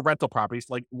in more rental properties,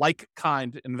 like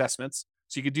kind investments.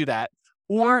 So you could do that.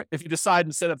 Or if you decide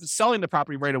instead of selling the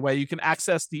property right away, you can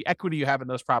access the equity you have in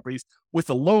those properties with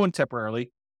a loan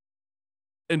temporarily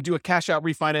and do a cash out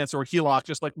refinance or HELOC,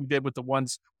 just like we did with the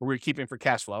ones where we were keeping for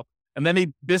cash flow. And then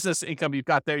the business income you've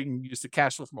got there, you can use the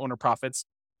cash flow from owner profits.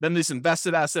 Then these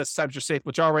invested assets times your safe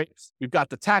withdrawal rate. We've got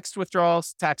the tax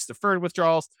withdrawals, tax deferred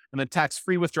withdrawals, and then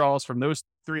tax-free withdrawals from those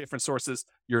three different sources,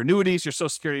 your annuities, your Social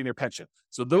Security, and your pension.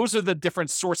 So those are the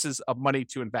different sources of money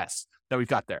to invest that we've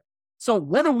got there. So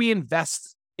what do we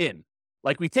invest in?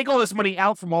 Like we take all this money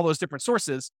out from all those different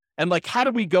sources, and like, how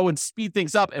do we go and speed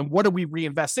things up? And what do we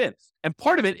reinvest in? And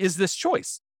part of it is this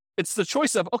choice. It's the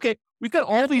choice of, okay, we've got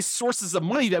all these sources of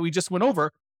money that we just went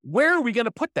over. Where are we going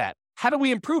to put that? How do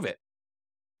we improve it?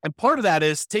 And part of that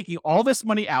is taking all this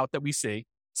money out that we see.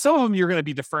 Some of them you're going to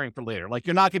be deferring for later. Like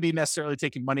you're not going to be necessarily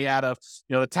taking money out of,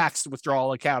 the tax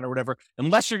withdrawal account or whatever,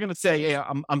 unless you're going to say, hey,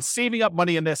 I'm saving up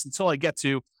money in this until I get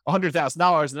to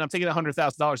 $100,000, and then I'm taking $100,000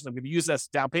 and I'm going to use that as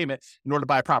down payment in order to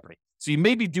buy a property. So you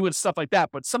may be doing stuff like that,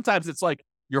 but sometimes it's like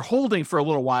you're holding for a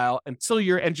little while until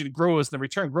your engine grows and the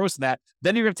return grows in that.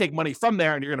 Then you're going to take money from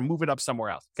there and you're going to move it up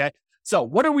somewhere else. Okay. So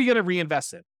what are we going to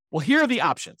reinvest in? Well, here are the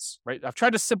options, right? I've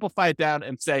tried to simplify it down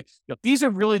and say, these are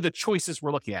really the choices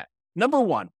we're looking at. Number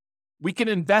one, we can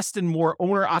invest in more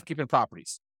owner-occupant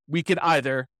properties. We could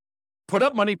either put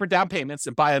up money for down payments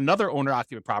and buy another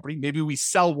owner-occupant property. Maybe we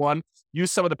sell one, use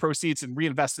some of the proceeds and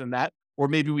reinvest in that. Or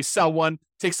maybe we sell one,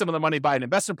 take some of the money, buy an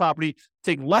investment property,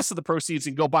 take less of the proceeds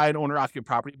and go buy an owner-occupant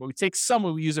property. But we take some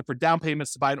and we use it for down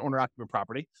payments to buy an owner-occupant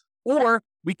property. Or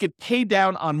we could pay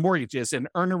down on mortgages and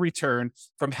earn a return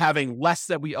from having less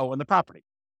that we owe on the property.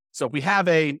 So if we have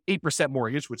an 8%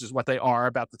 mortgage, which is what they are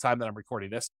about the time that I'm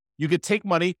recording this, you could take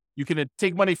money,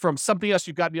 from something else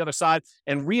you've got on the other side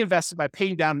and reinvest it by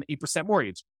paying down an 8%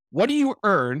 mortgage. What do you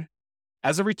earn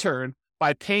as a return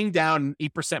by paying down an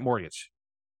 8% mortgage?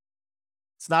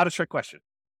 It's not a trick question.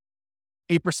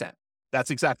 8%. That's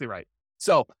exactly right.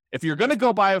 So if you're going to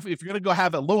go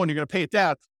have a loan, you're going to pay it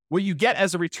down. What you get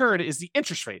as a return is the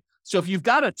interest rate. So if you've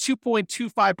got a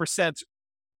 2.25%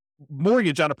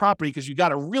 mortgage on a property because you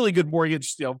got a really good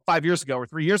mortgage, 5 years ago or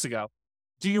 3 years ago,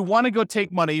 do you want to go take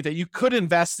money that you could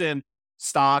invest in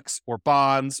stocks or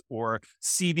bonds or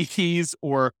CDs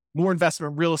or more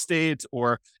investment in real estate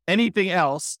or anything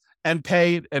else and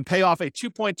pay off a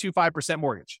 2.25%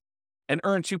 mortgage and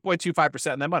earn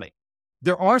 2.25% on that money?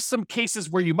 There are some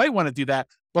cases where you might want to do that,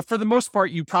 but for the most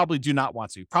part, you probably do not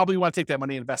want to. You probably want to take that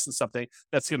money and invest in something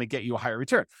that's going to get you a higher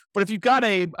return. But if you've got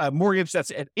a mortgage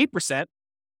that's at 8%,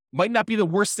 might not be the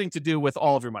worst thing to do with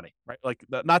all of your money, right? Like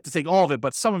not to take all of it,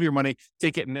 but some of your money,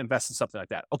 take it and invest in something like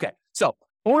that. Okay. So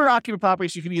owner-occupied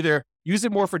properties, you can either use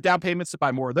it more for down payments to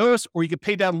buy more of those, or you can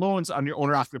pay down loans on your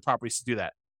owner-occupied properties to do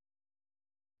that.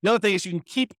 The other thing is you can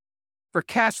keep for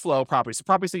cash flow properties, the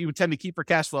properties that you would tend to keep for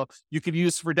cash flow, you could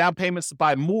use for down payments to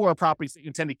buy more properties that you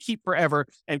intend to keep forever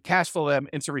and cash flow them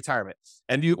into retirement.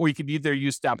 Or you could either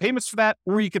use down payments for that,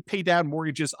 or you could pay down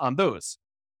mortgages on those.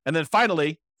 And then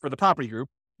finally, for the property group,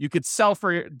 you could sell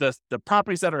for the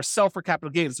properties that are sell for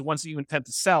capital gains, the ones that you intend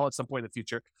to sell at some point in the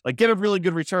future, like get a really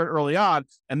good return early on.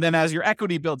 And then as your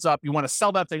equity builds up, you want to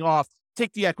sell that thing off,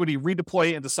 take the equity,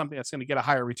 redeploy it into something that's going to get a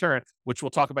higher return, which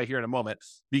we'll talk about here in a moment.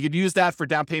 You could use that for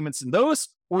down payments in those,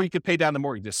 or you could pay down the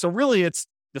mortgages. So really it's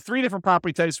the three different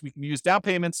property types. We can use down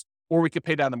payments, or we could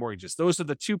pay down the mortgages. Those are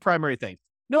the two primary things.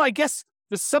 No, I guess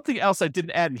there's something else I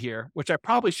didn't add in here, which I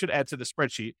probably should add to the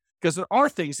spreadsheet, because there are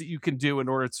things that you can do in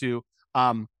order to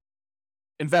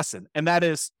invest in, and that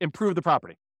is improve the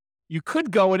property. You could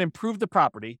go and improve the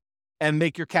property and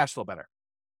make your cash flow better.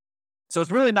 So it's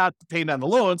really not paying down the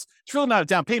loans. It's really not a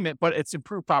down payment, but it's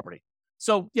improved property.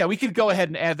 So yeah, we could go ahead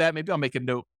and add that. Maybe I'll make a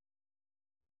note.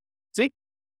 See,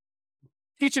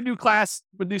 teach a new class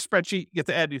with a new spreadsheet, you get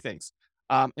to add new things.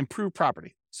 Improve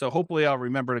property. So hopefully I'll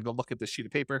remember to go look at this sheet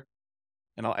of paper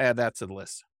and I'll add that to the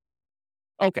list.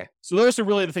 Okay, so those are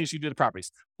really the things you do to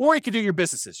properties. Or you could do your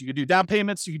businesses. You could do down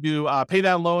payments, you could do pay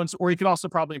down loans, or you can also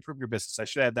probably improve your business. I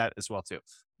should add that as well too.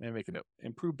 Maybe make a note,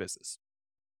 improve business.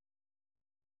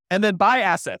 And then buy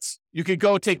assets. You could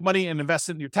go take money and invest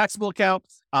it in your taxable account.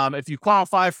 If you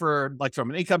qualify for, like from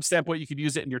an income standpoint, you could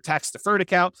use it in your tax deferred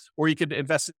account, or you could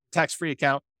invest in a tax-free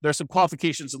account. There's some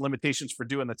qualifications and limitations for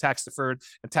doing the tax deferred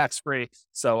and tax-free.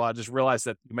 So just realize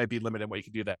that you might be limited in what you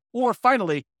can do that. Or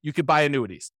finally, you could buy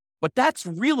annuities. But that's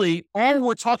really all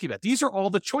we're talking about. These are all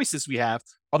the choices we have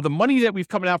of the money that we've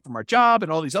coming out from our job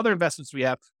and all these other investments we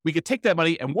have. We could take that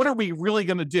money and what are we really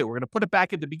going to do? We're going to put it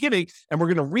back at the beginning and we're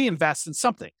going to reinvest in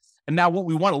something. And now what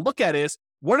we want to look at is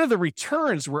what are the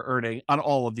returns we're earning on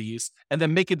all of these and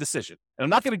then make a decision. And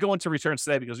I'm not going to go into returns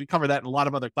today because we cover that in a lot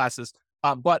of other classes.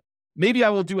 But maybe I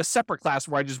will do a separate class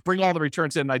where I just bring all the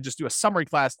returns in and I just do a summary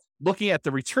class looking at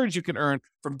the returns you can earn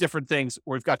from different things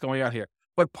we've got going on here.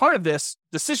 But part of this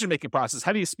decision-making process,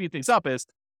 how do you speed things up, is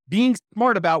being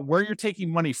smart about where you're taking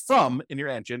money from in your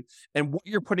engine and what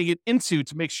you're putting it into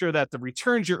to make sure that the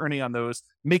returns you're earning on those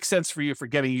make sense for you for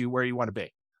getting you where you want to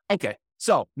be. Okay,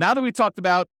 so now that we talked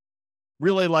about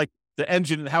really like the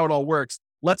engine and how it all works,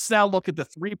 let's now look at the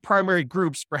three primary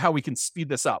groups for how we can speed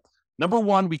this up. Number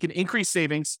one, we can increase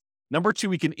savings. Number two,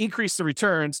 we can increase the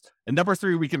returns. And number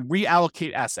three, we can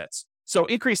reallocate assets. So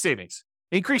increase savings.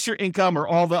 Increase your income or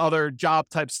all the other job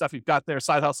type stuff you've got there,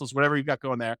 side hustles, whatever you've got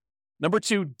going there. Number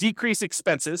two, decrease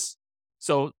expenses.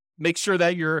 So make sure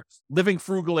that you're living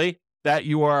frugally, that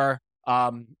you are,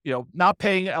 not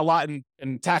paying a lot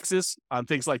in taxes on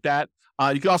things like that.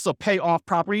 You can also pay off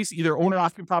properties, either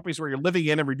owner-occupied properties where you're living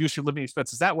in and reduce your living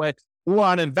expenses that way, or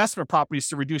on investment properties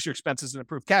to reduce your expenses and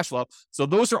improve cash flow. So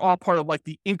those are all part of like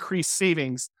the increased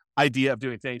savings idea of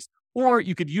doing things. Or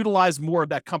you could utilize more of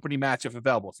that company match if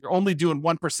available. If you're only doing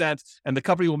 1% and the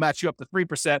company will match you up to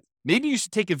 3%, maybe you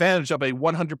should take advantage of a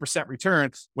 100%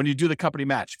 return when you do the company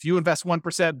match. If you invest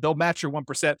 1%, they'll match your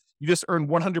 1%. You just earn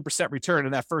 100% return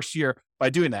in that first year by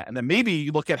doing that. And then maybe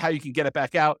you look at how you can get it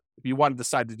back out if you want to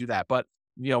decide to do that. But,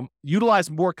 utilize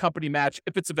more company match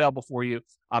if it's available for you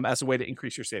as a way to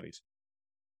increase your savings.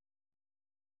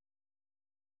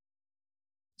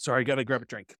 Sorry, I got to grab a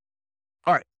drink.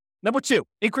 All right. Number two,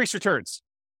 increase returns.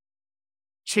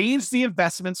 Change the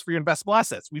investments for your investable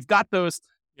assets. We've got those,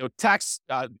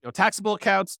 taxable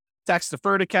accounts, tax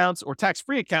deferred accounts, or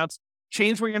tax-free accounts.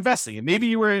 Change where you're investing. And maybe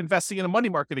you were investing in a money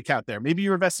market account there. Maybe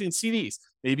you're investing in CDs.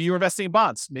 Maybe you're investing in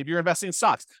bonds. Maybe you're investing in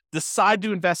stocks. Decide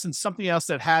to invest in something else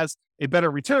that has a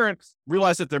better return.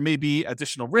 Realize that there may be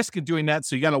additional risk in doing that.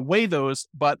 So you got to weigh those,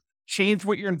 but change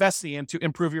what you're investing in to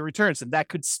improve your returns. And that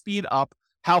could speed up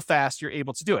how fast you're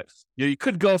able to do it. You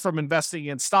could go from investing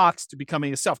in stocks to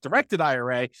becoming a self-directed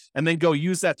IRA and then go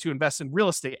use that to invest in real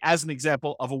estate as an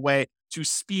example of a way to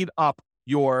speed up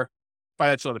your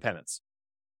financial independence.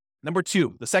 Number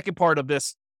two, the second part of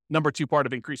this, number two part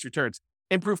of increased returns,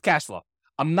 improve cash flow.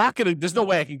 There's no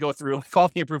way I can go through all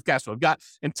the improved cash flow. I've got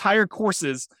entire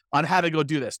courses on how to go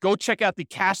do this. Go check out the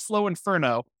Cash Flow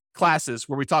Inferno classes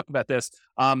where we talk about this.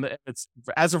 It's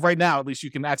as of right now, at least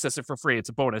you can access it for free. It's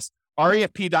a bonus.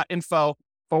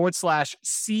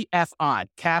 refp.info/CFI,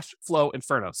 Cash Flow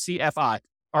Inferno, CFI,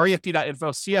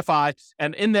 refp.info, CFI.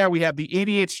 And in there, we have the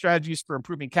 88 strategies for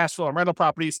improving cash flow on rental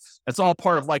properties. It's all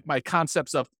part of like my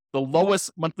concepts of the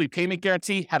lowest monthly payment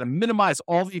guarantee, how to minimize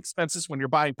all the expenses when you're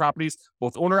buying properties,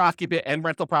 both owner-occupant and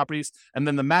rental properties, and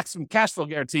then the maximum cash flow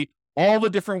guarantee, all the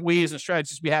different ways and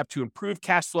strategies we have to improve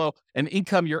cash flow and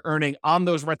income you're earning on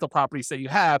those rental properties that you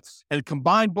have, and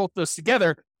combine both those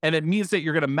together. And it means that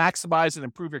you're going to maximize and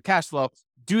improve your cash flow.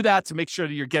 Do that to make sure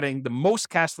that you're getting the most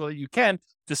cash flow that you can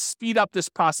to speed up this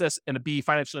process and to be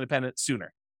financially independent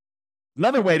sooner.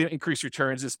 Another way to increase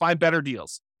returns is find better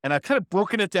deals. And I've kind of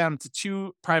broken it down into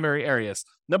two primary areas.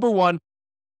 Number one,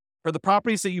 for the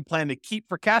properties that you plan to keep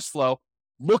for cash flow,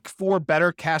 look for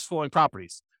better cash flowing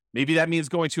properties. Maybe that means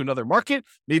going to another market.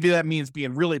 Maybe that means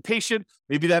being really patient.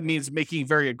 Maybe that means making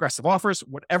very aggressive offers,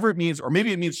 whatever it means. Or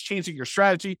maybe it means changing your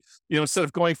strategy. Instead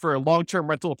of going for a long-term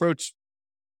rental approach,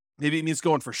 maybe it means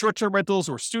going for short-term rentals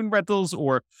or student rentals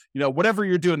or, whatever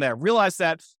you're doing there. Realize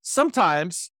that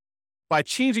sometimes by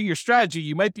changing your strategy,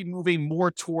 you might be moving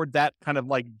more toward that kind of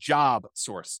like job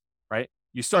source, right?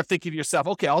 You start thinking to yourself,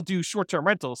 okay, I'll do short-term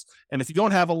rentals. And if you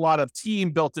don't have a lot of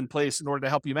team built in place in order to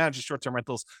help you manage the short-term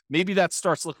rentals, maybe that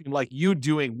starts looking like you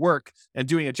doing work and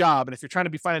doing a job. And if you're trying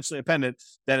to be financially independent,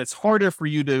 then it's harder for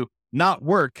you to not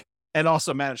work and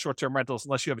also manage short-term rentals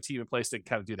unless you have a team in place that can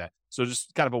kind of do that. So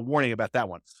just kind of a warning about that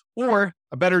one. Or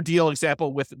a better deal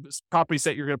example with properties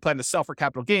that you're going to plan to sell for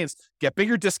capital gains, get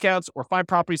bigger discounts or find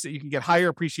properties that you can get higher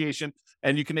appreciation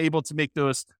and you can able to make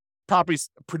those properties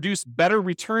produce better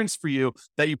returns for you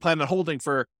that you plan on holding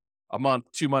for a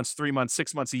month, 2 months, 3 months,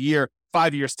 6 months, a year,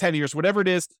 5 years, 10 years, whatever it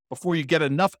is, before you get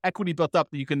enough equity built up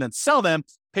that you can then sell them,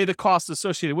 pay the costs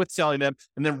associated with selling them,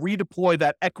 and then redeploy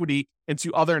that equity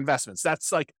into other investments. That's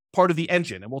like part of the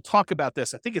engine. And we'll talk about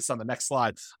this. I think it's on the next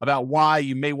slide about why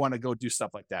you may want to go do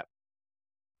stuff like that.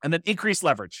 And then increase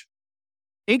leverage.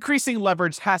 Increasing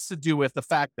leverage has to do with the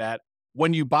fact that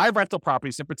when you buy rental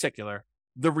properties in particular,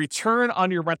 the return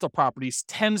on your rental properties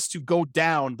tends to go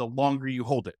down the longer you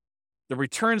hold it. The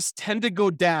returns tend to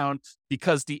go down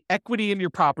because the equity in your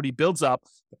property builds up.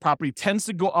 The property tends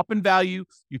to go up in value.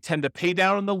 You tend to pay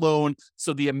down on the loan.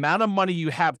 So the amount of money you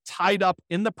have tied up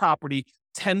in the property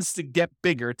tends to get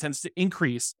bigger, tends to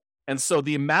increase. And so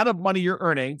the amount of money you're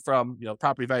earning from,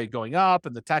 property value going up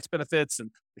and the tax benefits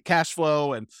and the cash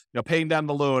flow and, paying down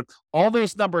the loan, all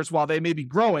those numbers, while they may be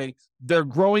growing, they're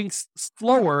growing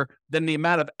slower than the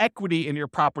amount of equity in your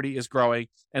property is growing.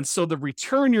 And so the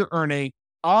return you're earning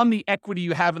on the equity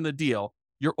you have in the deal,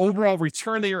 your overall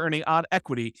return that you're earning on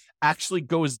equity actually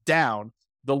goes down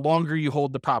the longer you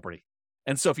hold the property.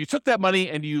 And so if you took that money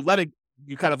and you let it,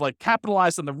 you kind of like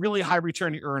capitalize on the really high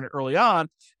return you earn early on.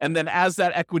 And then as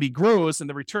that equity grows and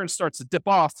the return starts to dip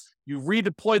off, you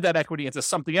redeploy that equity into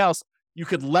something else. You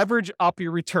could leverage up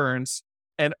your returns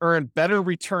and earn better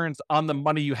returns on the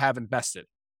money you have invested.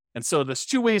 And so there's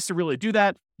two ways to really do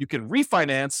that. You can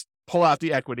refinance, pull out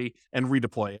the equity and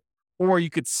redeploy it. Or you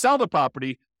could sell the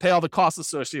property, pay all the costs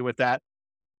associated with that,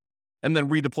 and then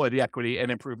redeploy the equity and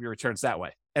improve your returns that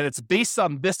way. And it's based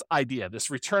on this idea,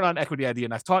 this return on equity idea.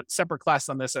 And I've taught separate classes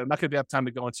on this, and I'm not going to have time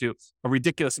to go into a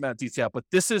ridiculous amount of detail, but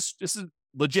this is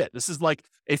legit. This is like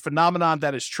a phenomenon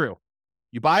that is true.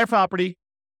 You buy a property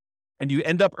and you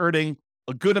end up earning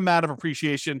a good amount of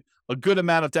appreciation, a good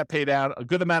amount of debt pay down, a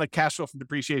good amount of cash flow from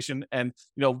depreciation, and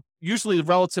usually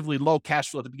relatively low cash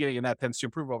flow at the beginning, and that tends to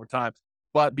improve over time.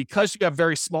 But because you have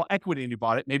very small equity and you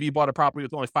bought it, maybe you bought a property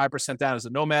with only 5% down as a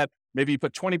nomad, maybe you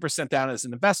put 20% down as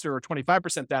an investor or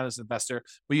 25% down as an investor,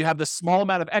 but you have this small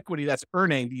amount of equity that's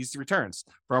earning these returns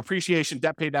from appreciation,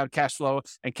 debt pay down, cash flow,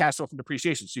 and cash flow from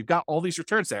depreciation. So you've got all these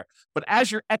returns there. But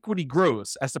as your equity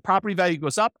grows, as the property value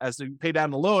goes up, as you pay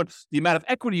down the loan, the amount of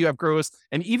equity you have grows.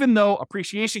 And even though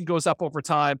appreciation goes up over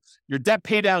time, your debt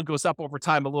pay down goes up over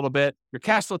time a little bit, your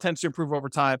cash flow tends to improve over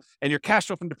time, and your cash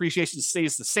flow from depreciation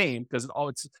stays the same because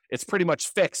it's pretty much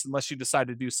fixed unless you decide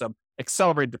to do some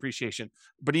accelerated depreciation.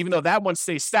 But even though that one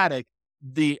stays static,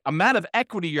 the amount of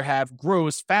equity you have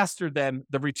grows faster than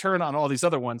the return on all these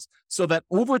other ones, so that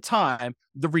over time,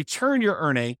 the return you're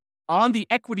earning on the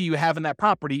equity you have in that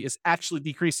property is actually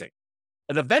decreasing.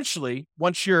 And eventually,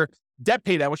 once your debt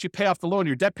pay down, once you pay off the loan,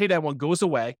 your debt pay down one goes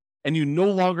away and you no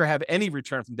longer have any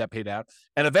return from debt pay down.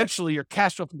 And eventually your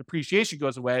cash flow from depreciation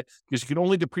goes away because you can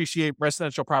only depreciate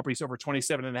residential properties over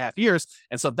 27 and a half years.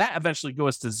 And so that eventually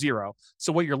goes to zero.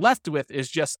 So what you're left with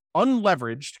is just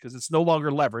unleveraged, because it's no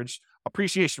longer leveraged,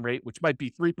 appreciation rate, which might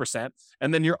be 3%.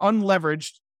 And then your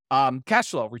unleveraged cash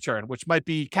flow return, which might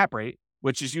be cap rate,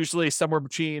 which is usually somewhere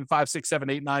between 5, 6, 7,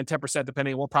 8, 9, 10%,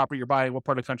 depending on what property you're buying, what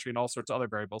part of the country, and all sorts of other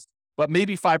variables. But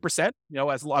maybe 5%,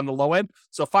 as on the low end.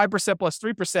 So 5% plus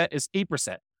 3% is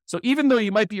 8%. So even though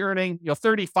you might be earning,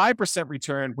 35%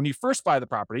 return when you first buy the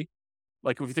property,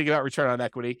 like if you think about return on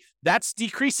equity, that's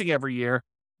decreasing every year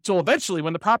So eventually,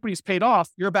 when the property is paid off,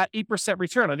 you're about 8%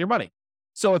 return on your money.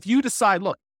 So if you decide,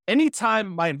 look, anytime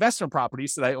my investment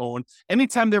properties that I own,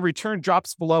 anytime their return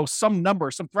drops below some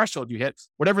number, some threshold you hit,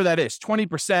 whatever that is,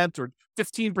 20% or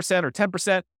 15% or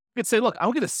 10%, you could say, look,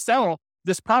 I'm going to sell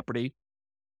this property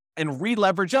and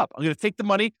re-leverage up. I'm going to take the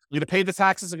money, I'm going to pay the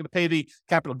taxes, I'm going to pay the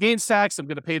capital gains tax, I'm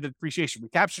going to pay the depreciation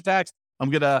recapture tax, I'm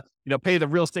going to, pay the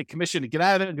real estate commission to get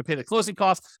out of it, I'm going to pay the closing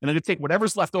costs, and I'm going to take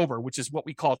whatever's left over, which is what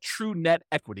we call true net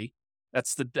equity.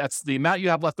 That's the amount you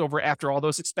have left over after all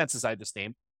those expenses I just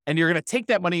named. And you're going to take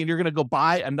that money and you're going to go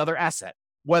buy another asset,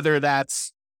 whether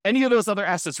that's any of those other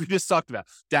assets we just talked about,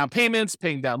 down payments,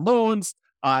 paying down loans,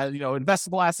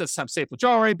 investable assets, times safe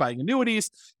withdrawal, buying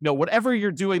annuities, whatever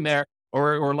you're doing there,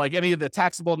 or like any of the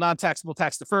taxable, non-taxable,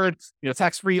 tax deferred,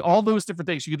 tax-free, all those different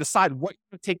things. You can decide what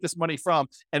you're going to take this money from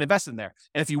and invest in there.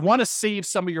 And if you want to save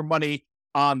some of your money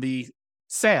on the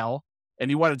sale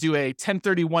and you want to do a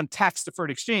 1031 tax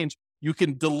deferred exchange, you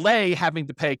can delay having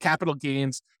to pay capital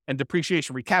gains and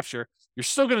depreciation recapture. You're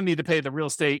still going to need to pay the real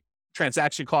estate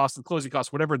transaction costs and closing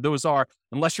costs, whatever those are,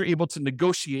 unless you're able to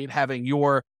negotiate having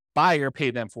your buyer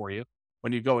pay them for you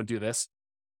when you go and do this.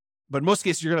 But in most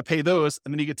cases, you're going to pay those,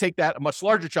 and then you can take that a much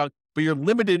larger chunk, but you're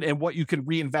limited in what you can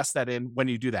reinvest that in when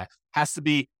you do that. Has to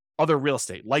be other real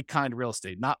estate, like-kind real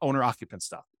estate, not owner-occupant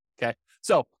stuff, okay?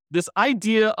 So this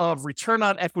idea of return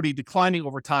on equity declining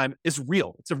over time is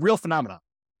real. It's a real phenomenon.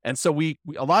 And so we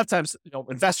a lot of times,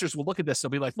 investors will look at this,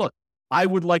 they'll be like, look, I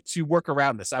would like to work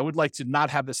around this. I would like to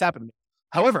not have this happen to me.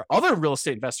 However, other real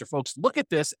estate investor folks look at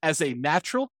this as a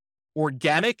natural,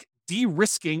 organic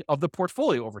de-risking of the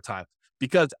portfolio over time.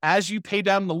 Because as you pay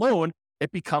down the loan,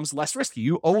 it becomes less risky.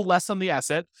 You owe less on the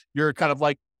asset. Your kind of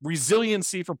like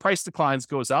resiliency for price declines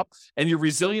goes up, and your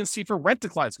resiliency for rent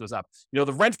declines goes up.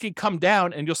 The rent can come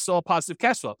down and you'll still have positive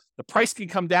cash flow. The price can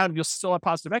come down and you'll still have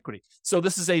positive equity. So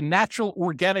this is a natural,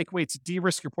 organic way to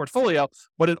de-risk your portfolio,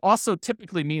 but it also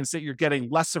typically means that you're getting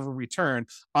less of a return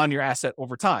on your asset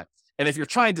over time. And if you're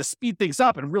trying to speed things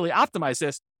up and really optimize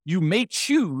this, you may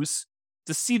choose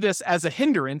to see this as a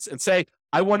hindrance and say,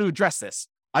 I want to address this.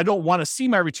 I don't want to see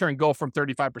my return go from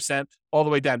 35% all the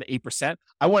way down to 8%.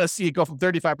 I want to see it go from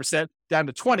 35% down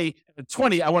to 20. And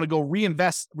 20, I want to go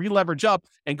reinvest, re-leverage up,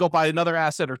 and go buy another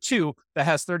asset or two that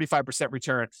has 35%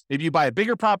 return. Maybe you buy a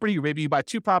bigger property, or maybe you buy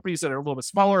two properties that are a little bit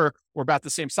smaller or about the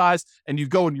same size, and you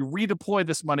go and you redeploy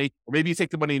this money, or maybe you take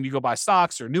the money and you go buy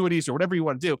stocks or annuities or whatever you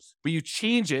want to do, but you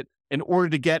change it in order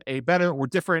to get a better or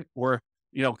different or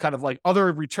kind of like other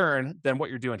return than what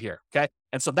you're doing here. Okay.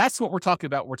 And so that's what we're talking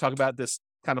about. We're talking about this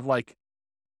kind of like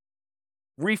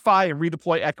refi and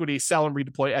redeploy equity, sell and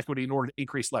redeploy equity in order to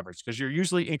increase leverage, because you're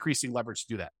usually increasing leverage to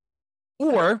do that.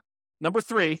 Or number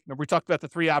three, remember we talked about the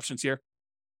three options here: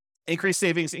 increase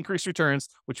savings, increase returns,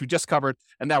 which we just covered,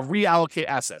 and now reallocate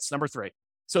assets. Number three.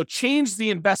 So change the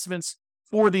investments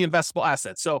for the investable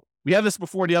assets. So we had this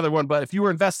before the other one, but if you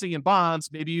were investing in bonds,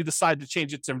 maybe you decide to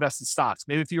change it to invest in stocks.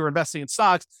 Maybe if you were investing in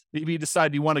stocks, maybe you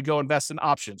decide you want to go invest in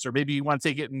options, or maybe you want to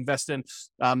take it and invest in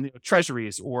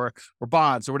treasuries or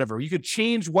bonds or whatever. You could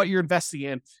change what you're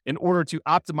investing in order to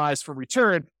optimize for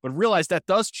return, but realize that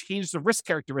does change the risk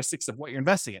characteristics of what you're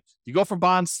investing in. You go from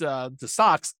bonds to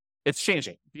stocks, it's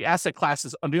changing. The asset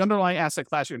classes, the underlying asset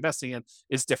class you're investing in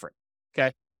is different.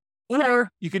 Okay. Or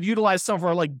you could utilize some of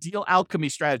our like deal alchemy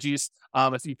strategies.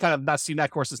 If you kind of not seen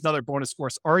that course, it's another bonus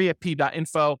course,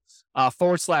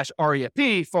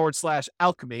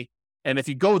 refp.info/REAP/alchemy. And if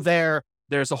you go there,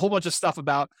 there's a whole bunch of stuff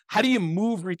about how do you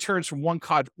move returns from one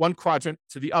quadrant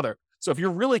to the other. So if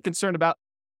you're really concerned about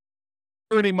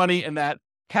earning money in that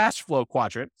cash flow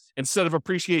quadrant instead of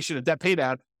appreciation and debt pay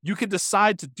down, you can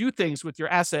decide to do things with your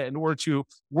asset in order to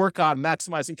work on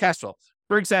maximizing cash flow.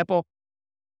 For example,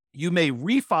 you may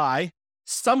refi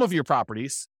some of your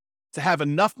properties to have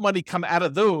enough money come out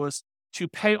of those to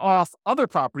pay off other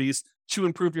properties to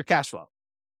improve your cash flow.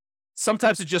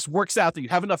 Sometimes it just works out that you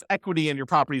have enough equity in your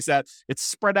properties that it's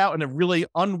spread out in a really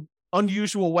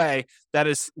unusual way that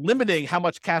is limiting how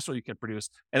much cash flow you can produce.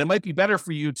 And it might be better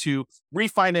for you to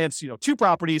refinance, two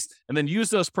properties and then use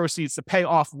those proceeds to pay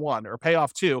off one or pay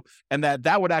off two. And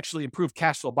that would actually improve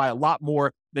cash flow by a lot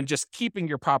more than just keeping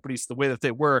your properties the way that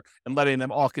they were and letting them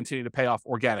all continue to pay off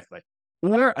organically.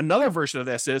 Or another version of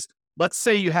this is, let's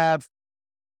say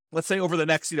over the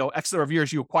next, X number of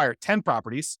years, you acquire 10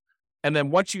 properties. And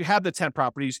then once you have the 10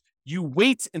 properties, you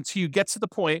wait until you get to the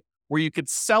point where you could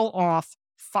sell off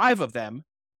 5 of them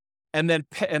and then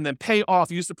pay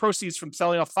off, use the proceeds from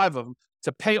selling off 5 of them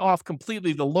to pay off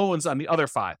completely the loans on the other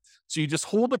 5. So you just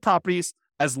hold the properties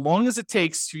as long as it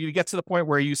takes for you to get to the point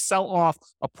where you sell off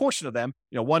a portion of them,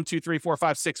 1, 2, 3, 4,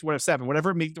 5, 6, whatever, 7,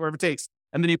 whatever it takes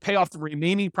and then you pay off the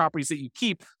remaining properties that you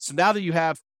keep. So now that you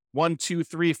have 1, 2,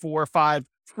 3, 4, 5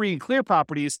 free and clear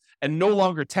properties and no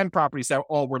longer 10 properties that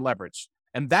all were leveraged.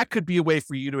 And that could be a way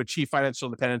for you to achieve financial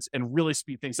independence and really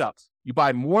speed things up. You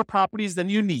buy more properties than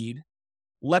you need,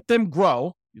 let them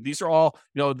grow. These are all,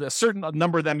 the certain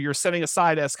number of them you're setting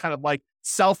aside as kind of like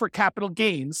sell for capital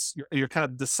gains. You're kind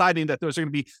of deciding that those are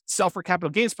going to be sell for capital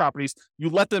gains properties. You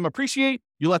let them appreciate,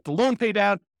 you let the loan pay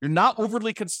down. You're not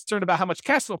overly concerned about how much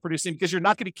cash flow producing because you're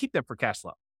not going to keep them for cash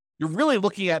flow. You're really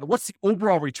looking at what's the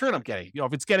overall return I'm getting.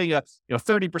 If it's getting a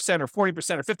 30% or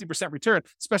 40% or 50% return,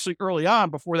 especially early on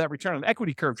before that return on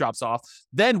equity curve drops off,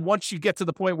 then once you get to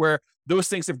the point where those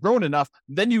things have grown enough,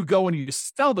 then you go and you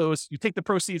sell those, you take the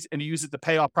proceeds and you use it to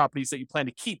pay off properties that you plan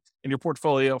to keep in your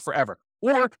portfolio forever.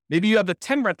 Or maybe you have the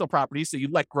 10 rental properties that you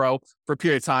let grow for a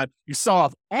period of time. You sell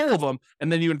off all of them,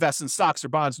 and then you invest in stocks or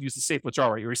bonds and use the safe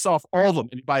withdrawal rate. Or you sell off all of them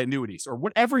and you buy annuities, or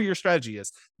whatever your strategy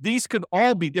is. These could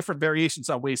all be different variations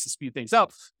on ways to speed things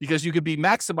up because you could be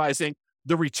maximizing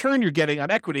the return you're getting on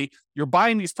equity. You're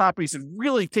buying these properties and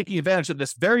really taking advantage of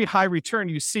this very high return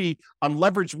you see on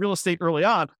leveraged real estate early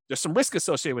on. There's some risk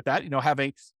associated with that,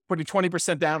 putting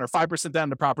 20% down or 5% down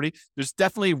the property. There's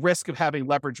definitely risk of having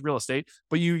leveraged real estate,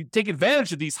 but you take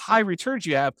advantage of these high returns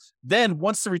you have. Then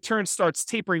once the return starts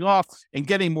tapering off and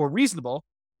getting more reasonable,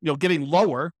 getting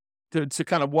lower to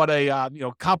kind of what a,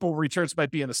 comparable returns might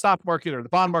be in the stock market or the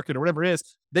bond market or whatever it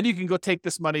is, then you can go take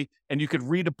this money and you could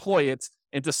redeploy it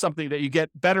into something that you get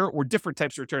better or different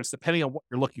types of returns depending on what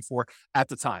you're looking for at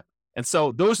the time. And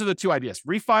so those are the two ideas: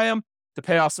 refi them to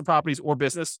pay off some properties or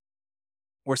business,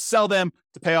 or sell them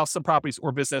to pay off some properties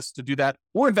or business to do that,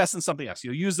 or invest in something else.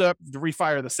 You'll use the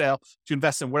refi or the sale to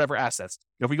invest in whatever assets.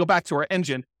 If we go back to our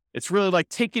engine, it's really like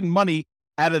taking money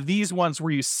out of these ones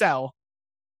where you sell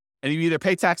and you either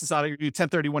pay taxes on it or you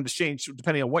 1031 exchange,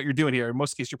 depending on what you're doing here. In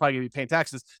most cases, you're probably going to be paying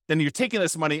taxes. Then you're taking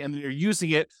this money and you're using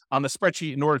it on the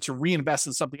spreadsheet in order to reinvest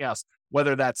in something else,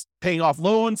 whether that's paying off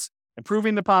loans,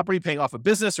 improving the property, paying off a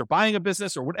business or buying a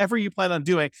business or whatever you plan on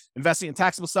doing, investing in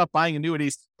taxable stuff, buying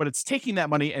annuities, but it's taking that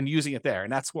money and using it there.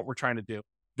 And that's what we're trying to do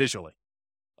visually.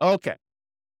 Okay.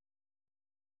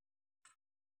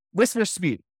 Risk versus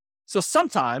speed. So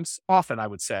often I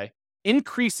would say,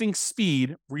 increasing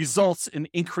speed results in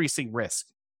increasing risk.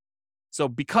 So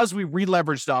because we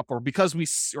re-leveraged up or because we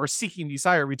are seeking these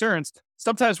higher returns,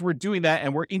 sometimes we're doing that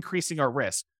and we're increasing our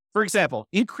risk. For example,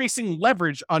 increasing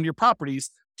leverage on your properties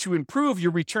to improve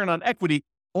your return on equity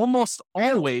almost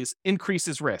always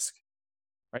increases risk.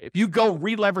 Right? If you go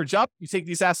re-leverage up, you take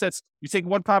these assets, you take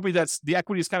one property that's the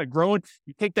equity is kind of growing,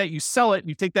 you take that, you sell it, and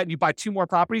you take that and you buy two more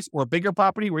properties or a bigger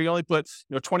property where you only put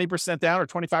 20% down or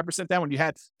 25% down when you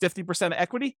had 50% of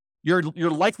equity, you're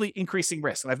likely increasing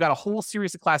risk. And I've got a whole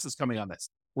series of classes coming on this.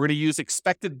 We're going to use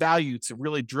expected value to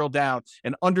really drill down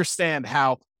and understand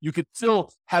how you could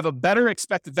still have a better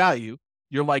expected value.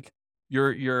 The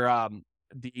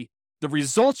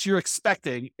results you're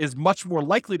expecting is much more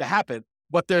likely to happen,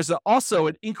 but there's also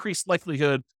an increased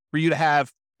likelihood for you to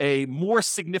have a more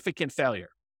significant failure.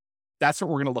 That's what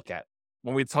we're going to look at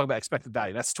when we talk about expected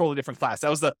value. That's a totally different class. That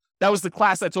was the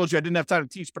class I told you I didn't have time to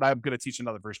teach, but I'm going to teach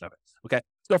another version of it. Okay.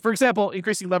 So for example,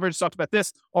 increasing leverage, talked about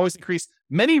this, always increase.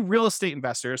 Many real estate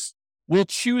investors will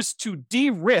choose to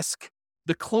de-risk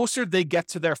the closer they get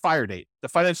to their FIRE date, the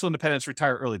financial independence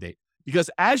retire early date. Because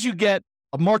as you get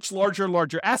a much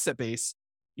larger asset base,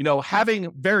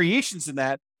 having variations in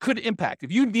that could impact.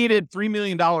 If you needed $3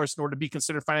 million in order to be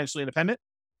considered financially independent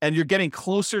and you're getting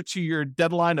closer to your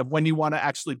deadline of when you want to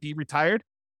actually be retired,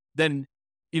 then,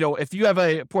 if you have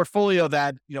a portfolio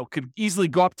that, could easily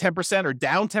go up 10% or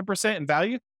down 10% in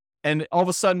value, and all of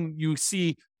a sudden you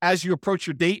see as you approach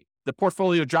your date, the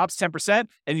portfolio drops 10%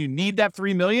 and you need that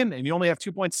 3 million and you only have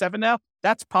 2.7 now,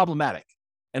 that's problematic.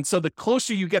 And so the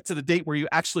closer you get to the date where you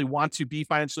actually want to be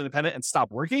financially independent and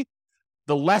stop working,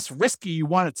 the less risky you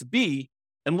want it to be,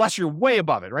 unless you're way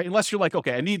above it, right? Unless you're like,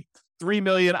 okay, I need 3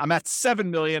 million, I'm at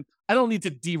 7 million. I don't need to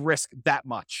de-risk that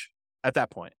much at that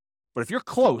point. But if you're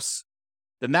close,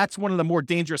 then that's one of the more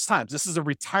dangerous times. This is a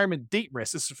retirement date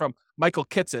risk. This is from Michael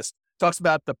Kitces. Talks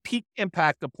about the peak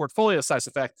impact of portfolio size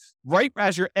effect. Right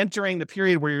as you're entering the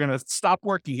period where you're going to stop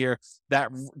working here,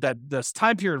 that this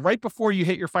time period right before you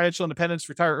hit your financial independence,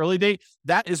 retire early date,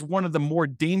 that is one of the more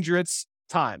dangerous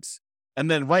times. And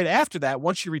then right after that,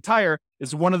 once you retire,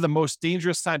 is one of the most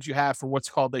dangerous times you have for what's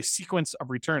called a sequence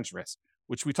of returns risk,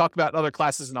 which we talked about in other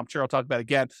classes, and I'm sure I'll talk about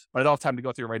again, but I don't have time to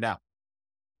go through it right now.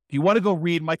 If you want to go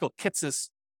read Michael Kitces'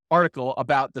 article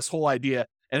about this whole idea,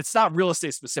 and it's not real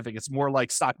estate specific, it's more like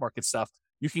stock market stuff,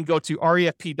 you can go to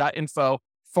refp.info/red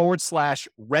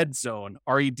zone,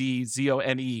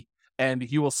 REDZone,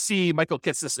 And you will see Michael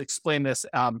Kitces explain this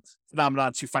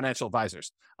phenomenon to financial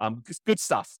advisors. Good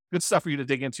stuff for you to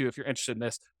dig into if you're interested in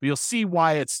this. But you'll see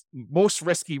why it's most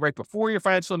risky right before your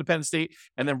financial independence date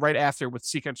and then right after with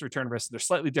sequence return risk. They're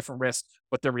slightly different risks,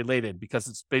 but they're related because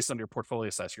it's based on your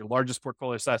portfolio size. Your largest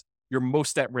portfolio size, you're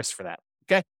most at risk for that.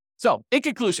 Okay. So in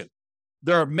conclusion,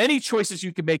 there are many choices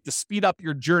you can make to speed up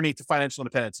your journey to financial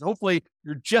independence. And hopefully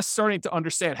you're just starting to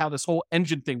understand how this whole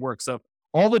engine thing works of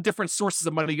all the different sources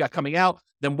of money you got coming out.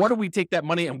 Then what do we take that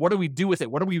money and what do we do with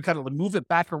it? What do we kind of move it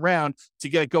back around to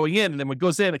get it going in? And then when it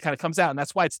goes in, it kind of comes out. And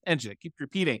that's why it's an engine. It keeps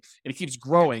repeating and it keeps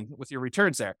growing with your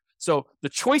returns there. So the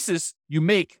choices you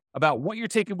make about what you're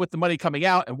taking with the money coming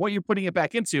out and what you're putting it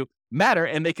back into matter,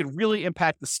 and they can really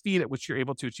impact the speed at which you're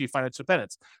able to achieve financial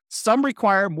independence. Some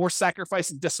require more sacrifice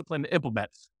and discipline to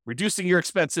implement. Reducing your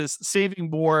expenses, saving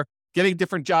more, getting a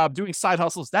different job, doing side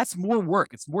hustles, that's more work.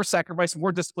 It's more sacrifice,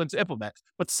 more discipline to implement.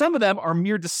 But some of them are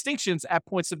mere distinctions at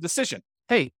points of decision.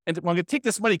 Hey, and I'm going to take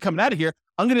this money coming out of here,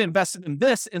 I'm going to invest it in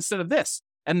this instead of this.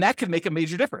 And that can make a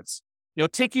major difference.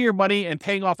 Taking your money and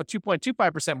paying off a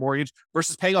 2.25% mortgage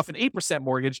versus paying off an 8%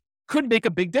 mortgage could make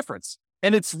a big difference.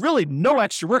 And it's really no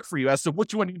extra work for you as to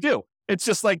what you want to do. It's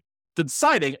just like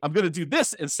deciding I'm going to do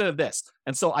this instead of this.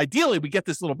 And so ideally we get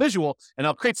this little visual, and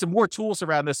I'll create some more tools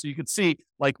around this so you can see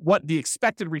like what the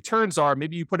expected returns are.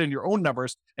 Maybe you put in your own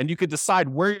numbers and you could decide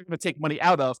where you're going to take money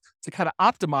out of to kind of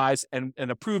optimize and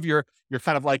improve your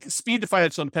kind of like speed to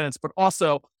financial independence, but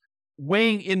also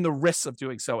weighing in the risks of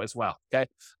doing so as well. Okay.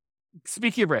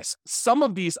 Speaking of risk, some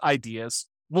of these ideas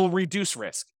will reduce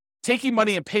risk. Taking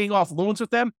money and paying off loans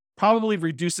with them probably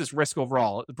reduces risk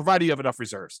overall, provided you have enough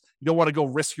reserves. You don't want to go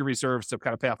risk your reserves to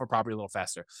kind of pay off a property a little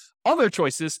faster. Other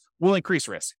choices will increase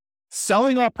risk.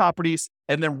 Selling off properties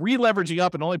and then re-leveraging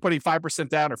up and only putting 5%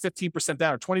 down or 15%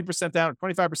 down or 20% down or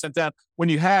 25% down when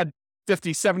you had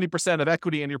 50, 70% of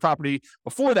equity in your property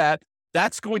before that,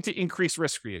 that's going to increase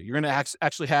risk for you. You're going to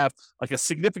actually have like a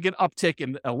significant uptick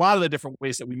in a lot of the different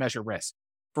ways that we measure risk.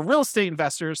 For real estate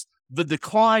investors, the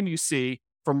decline you see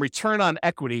from return on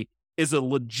equity is a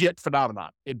legit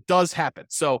phenomenon. It does happen.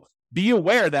 So be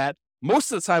aware that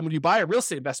most of the time when you buy a real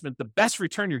estate investment, the best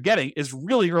return you're getting is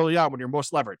really early on when you're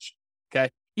most leveraged. Okay.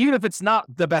 Even if it's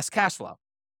not the best cash flow.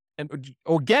 And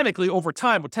organically over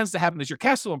time, what tends to happen is your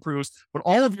cash flow improves, but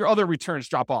all of your other returns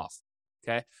drop off.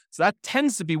 Okay. So that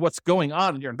tends to be what's going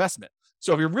on in your investment.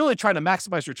 So if you're really trying to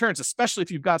maximize returns, especially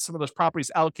if you've got some of those properties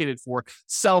allocated for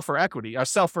sell for equity or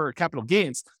sell for capital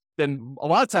gains, then a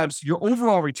lot of times your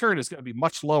overall return is going to be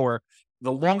much lower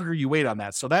the longer you wait on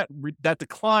that. So that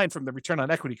decline from the return on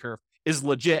equity curve is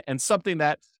legit and something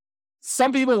that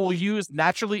some people will use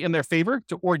naturally in their favor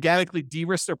to organically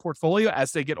de-risk their portfolio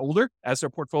as they get older, as their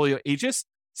portfolio ages.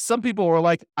 Some people are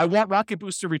like, I want rocket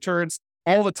booster returns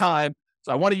all the time.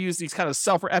 So I want to use these kind of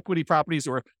sell for equity properties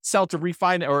or sell to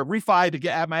refi to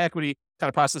get at my equity kind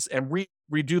of process and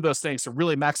redo those things to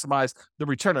really maximize the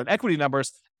return on equity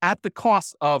numbers at the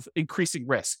cost of increasing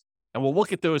risk. And we'll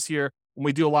look at those here when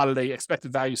we do a lot of the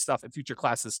expected value stuff in future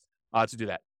classes to do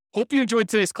that. Hope you enjoyed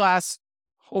today's class.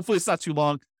 Hopefully it's not too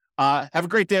long. Have a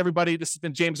great day, everybody. This has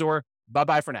been James Orr.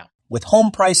 Bye-bye for now. With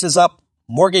home prices up,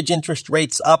 mortgage interest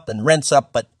rates up, and rents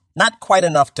up, but not quite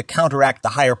enough to counteract the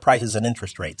higher prices and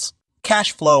interest rates,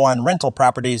 cash flow on rental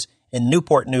properties in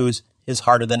Newport News is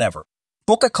harder than ever.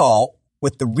 Book a call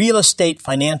with the Real Estate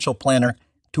Financial Planner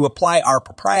to apply our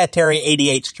proprietary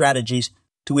 88 strategies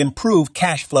to improve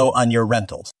cash flow on your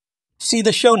rentals. See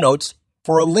the show notes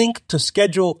for a link to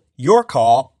schedule your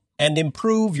call and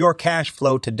improve your cash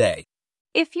flow today.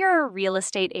 If you're a real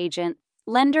estate agent,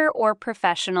 lender, or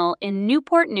professional in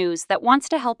Newport News that wants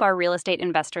to help our real estate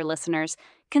investor listeners,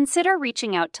 consider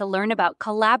reaching out to learn about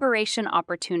collaboration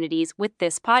opportunities with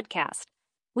this podcast.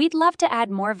 We'd love to add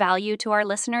more value to our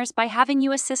listeners by having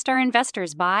you assist our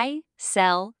investors buy,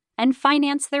 sell, and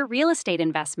finance their real estate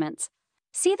investments.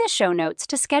 See the show notes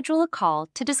to schedule a call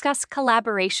to discuss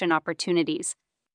collaboration opportunities.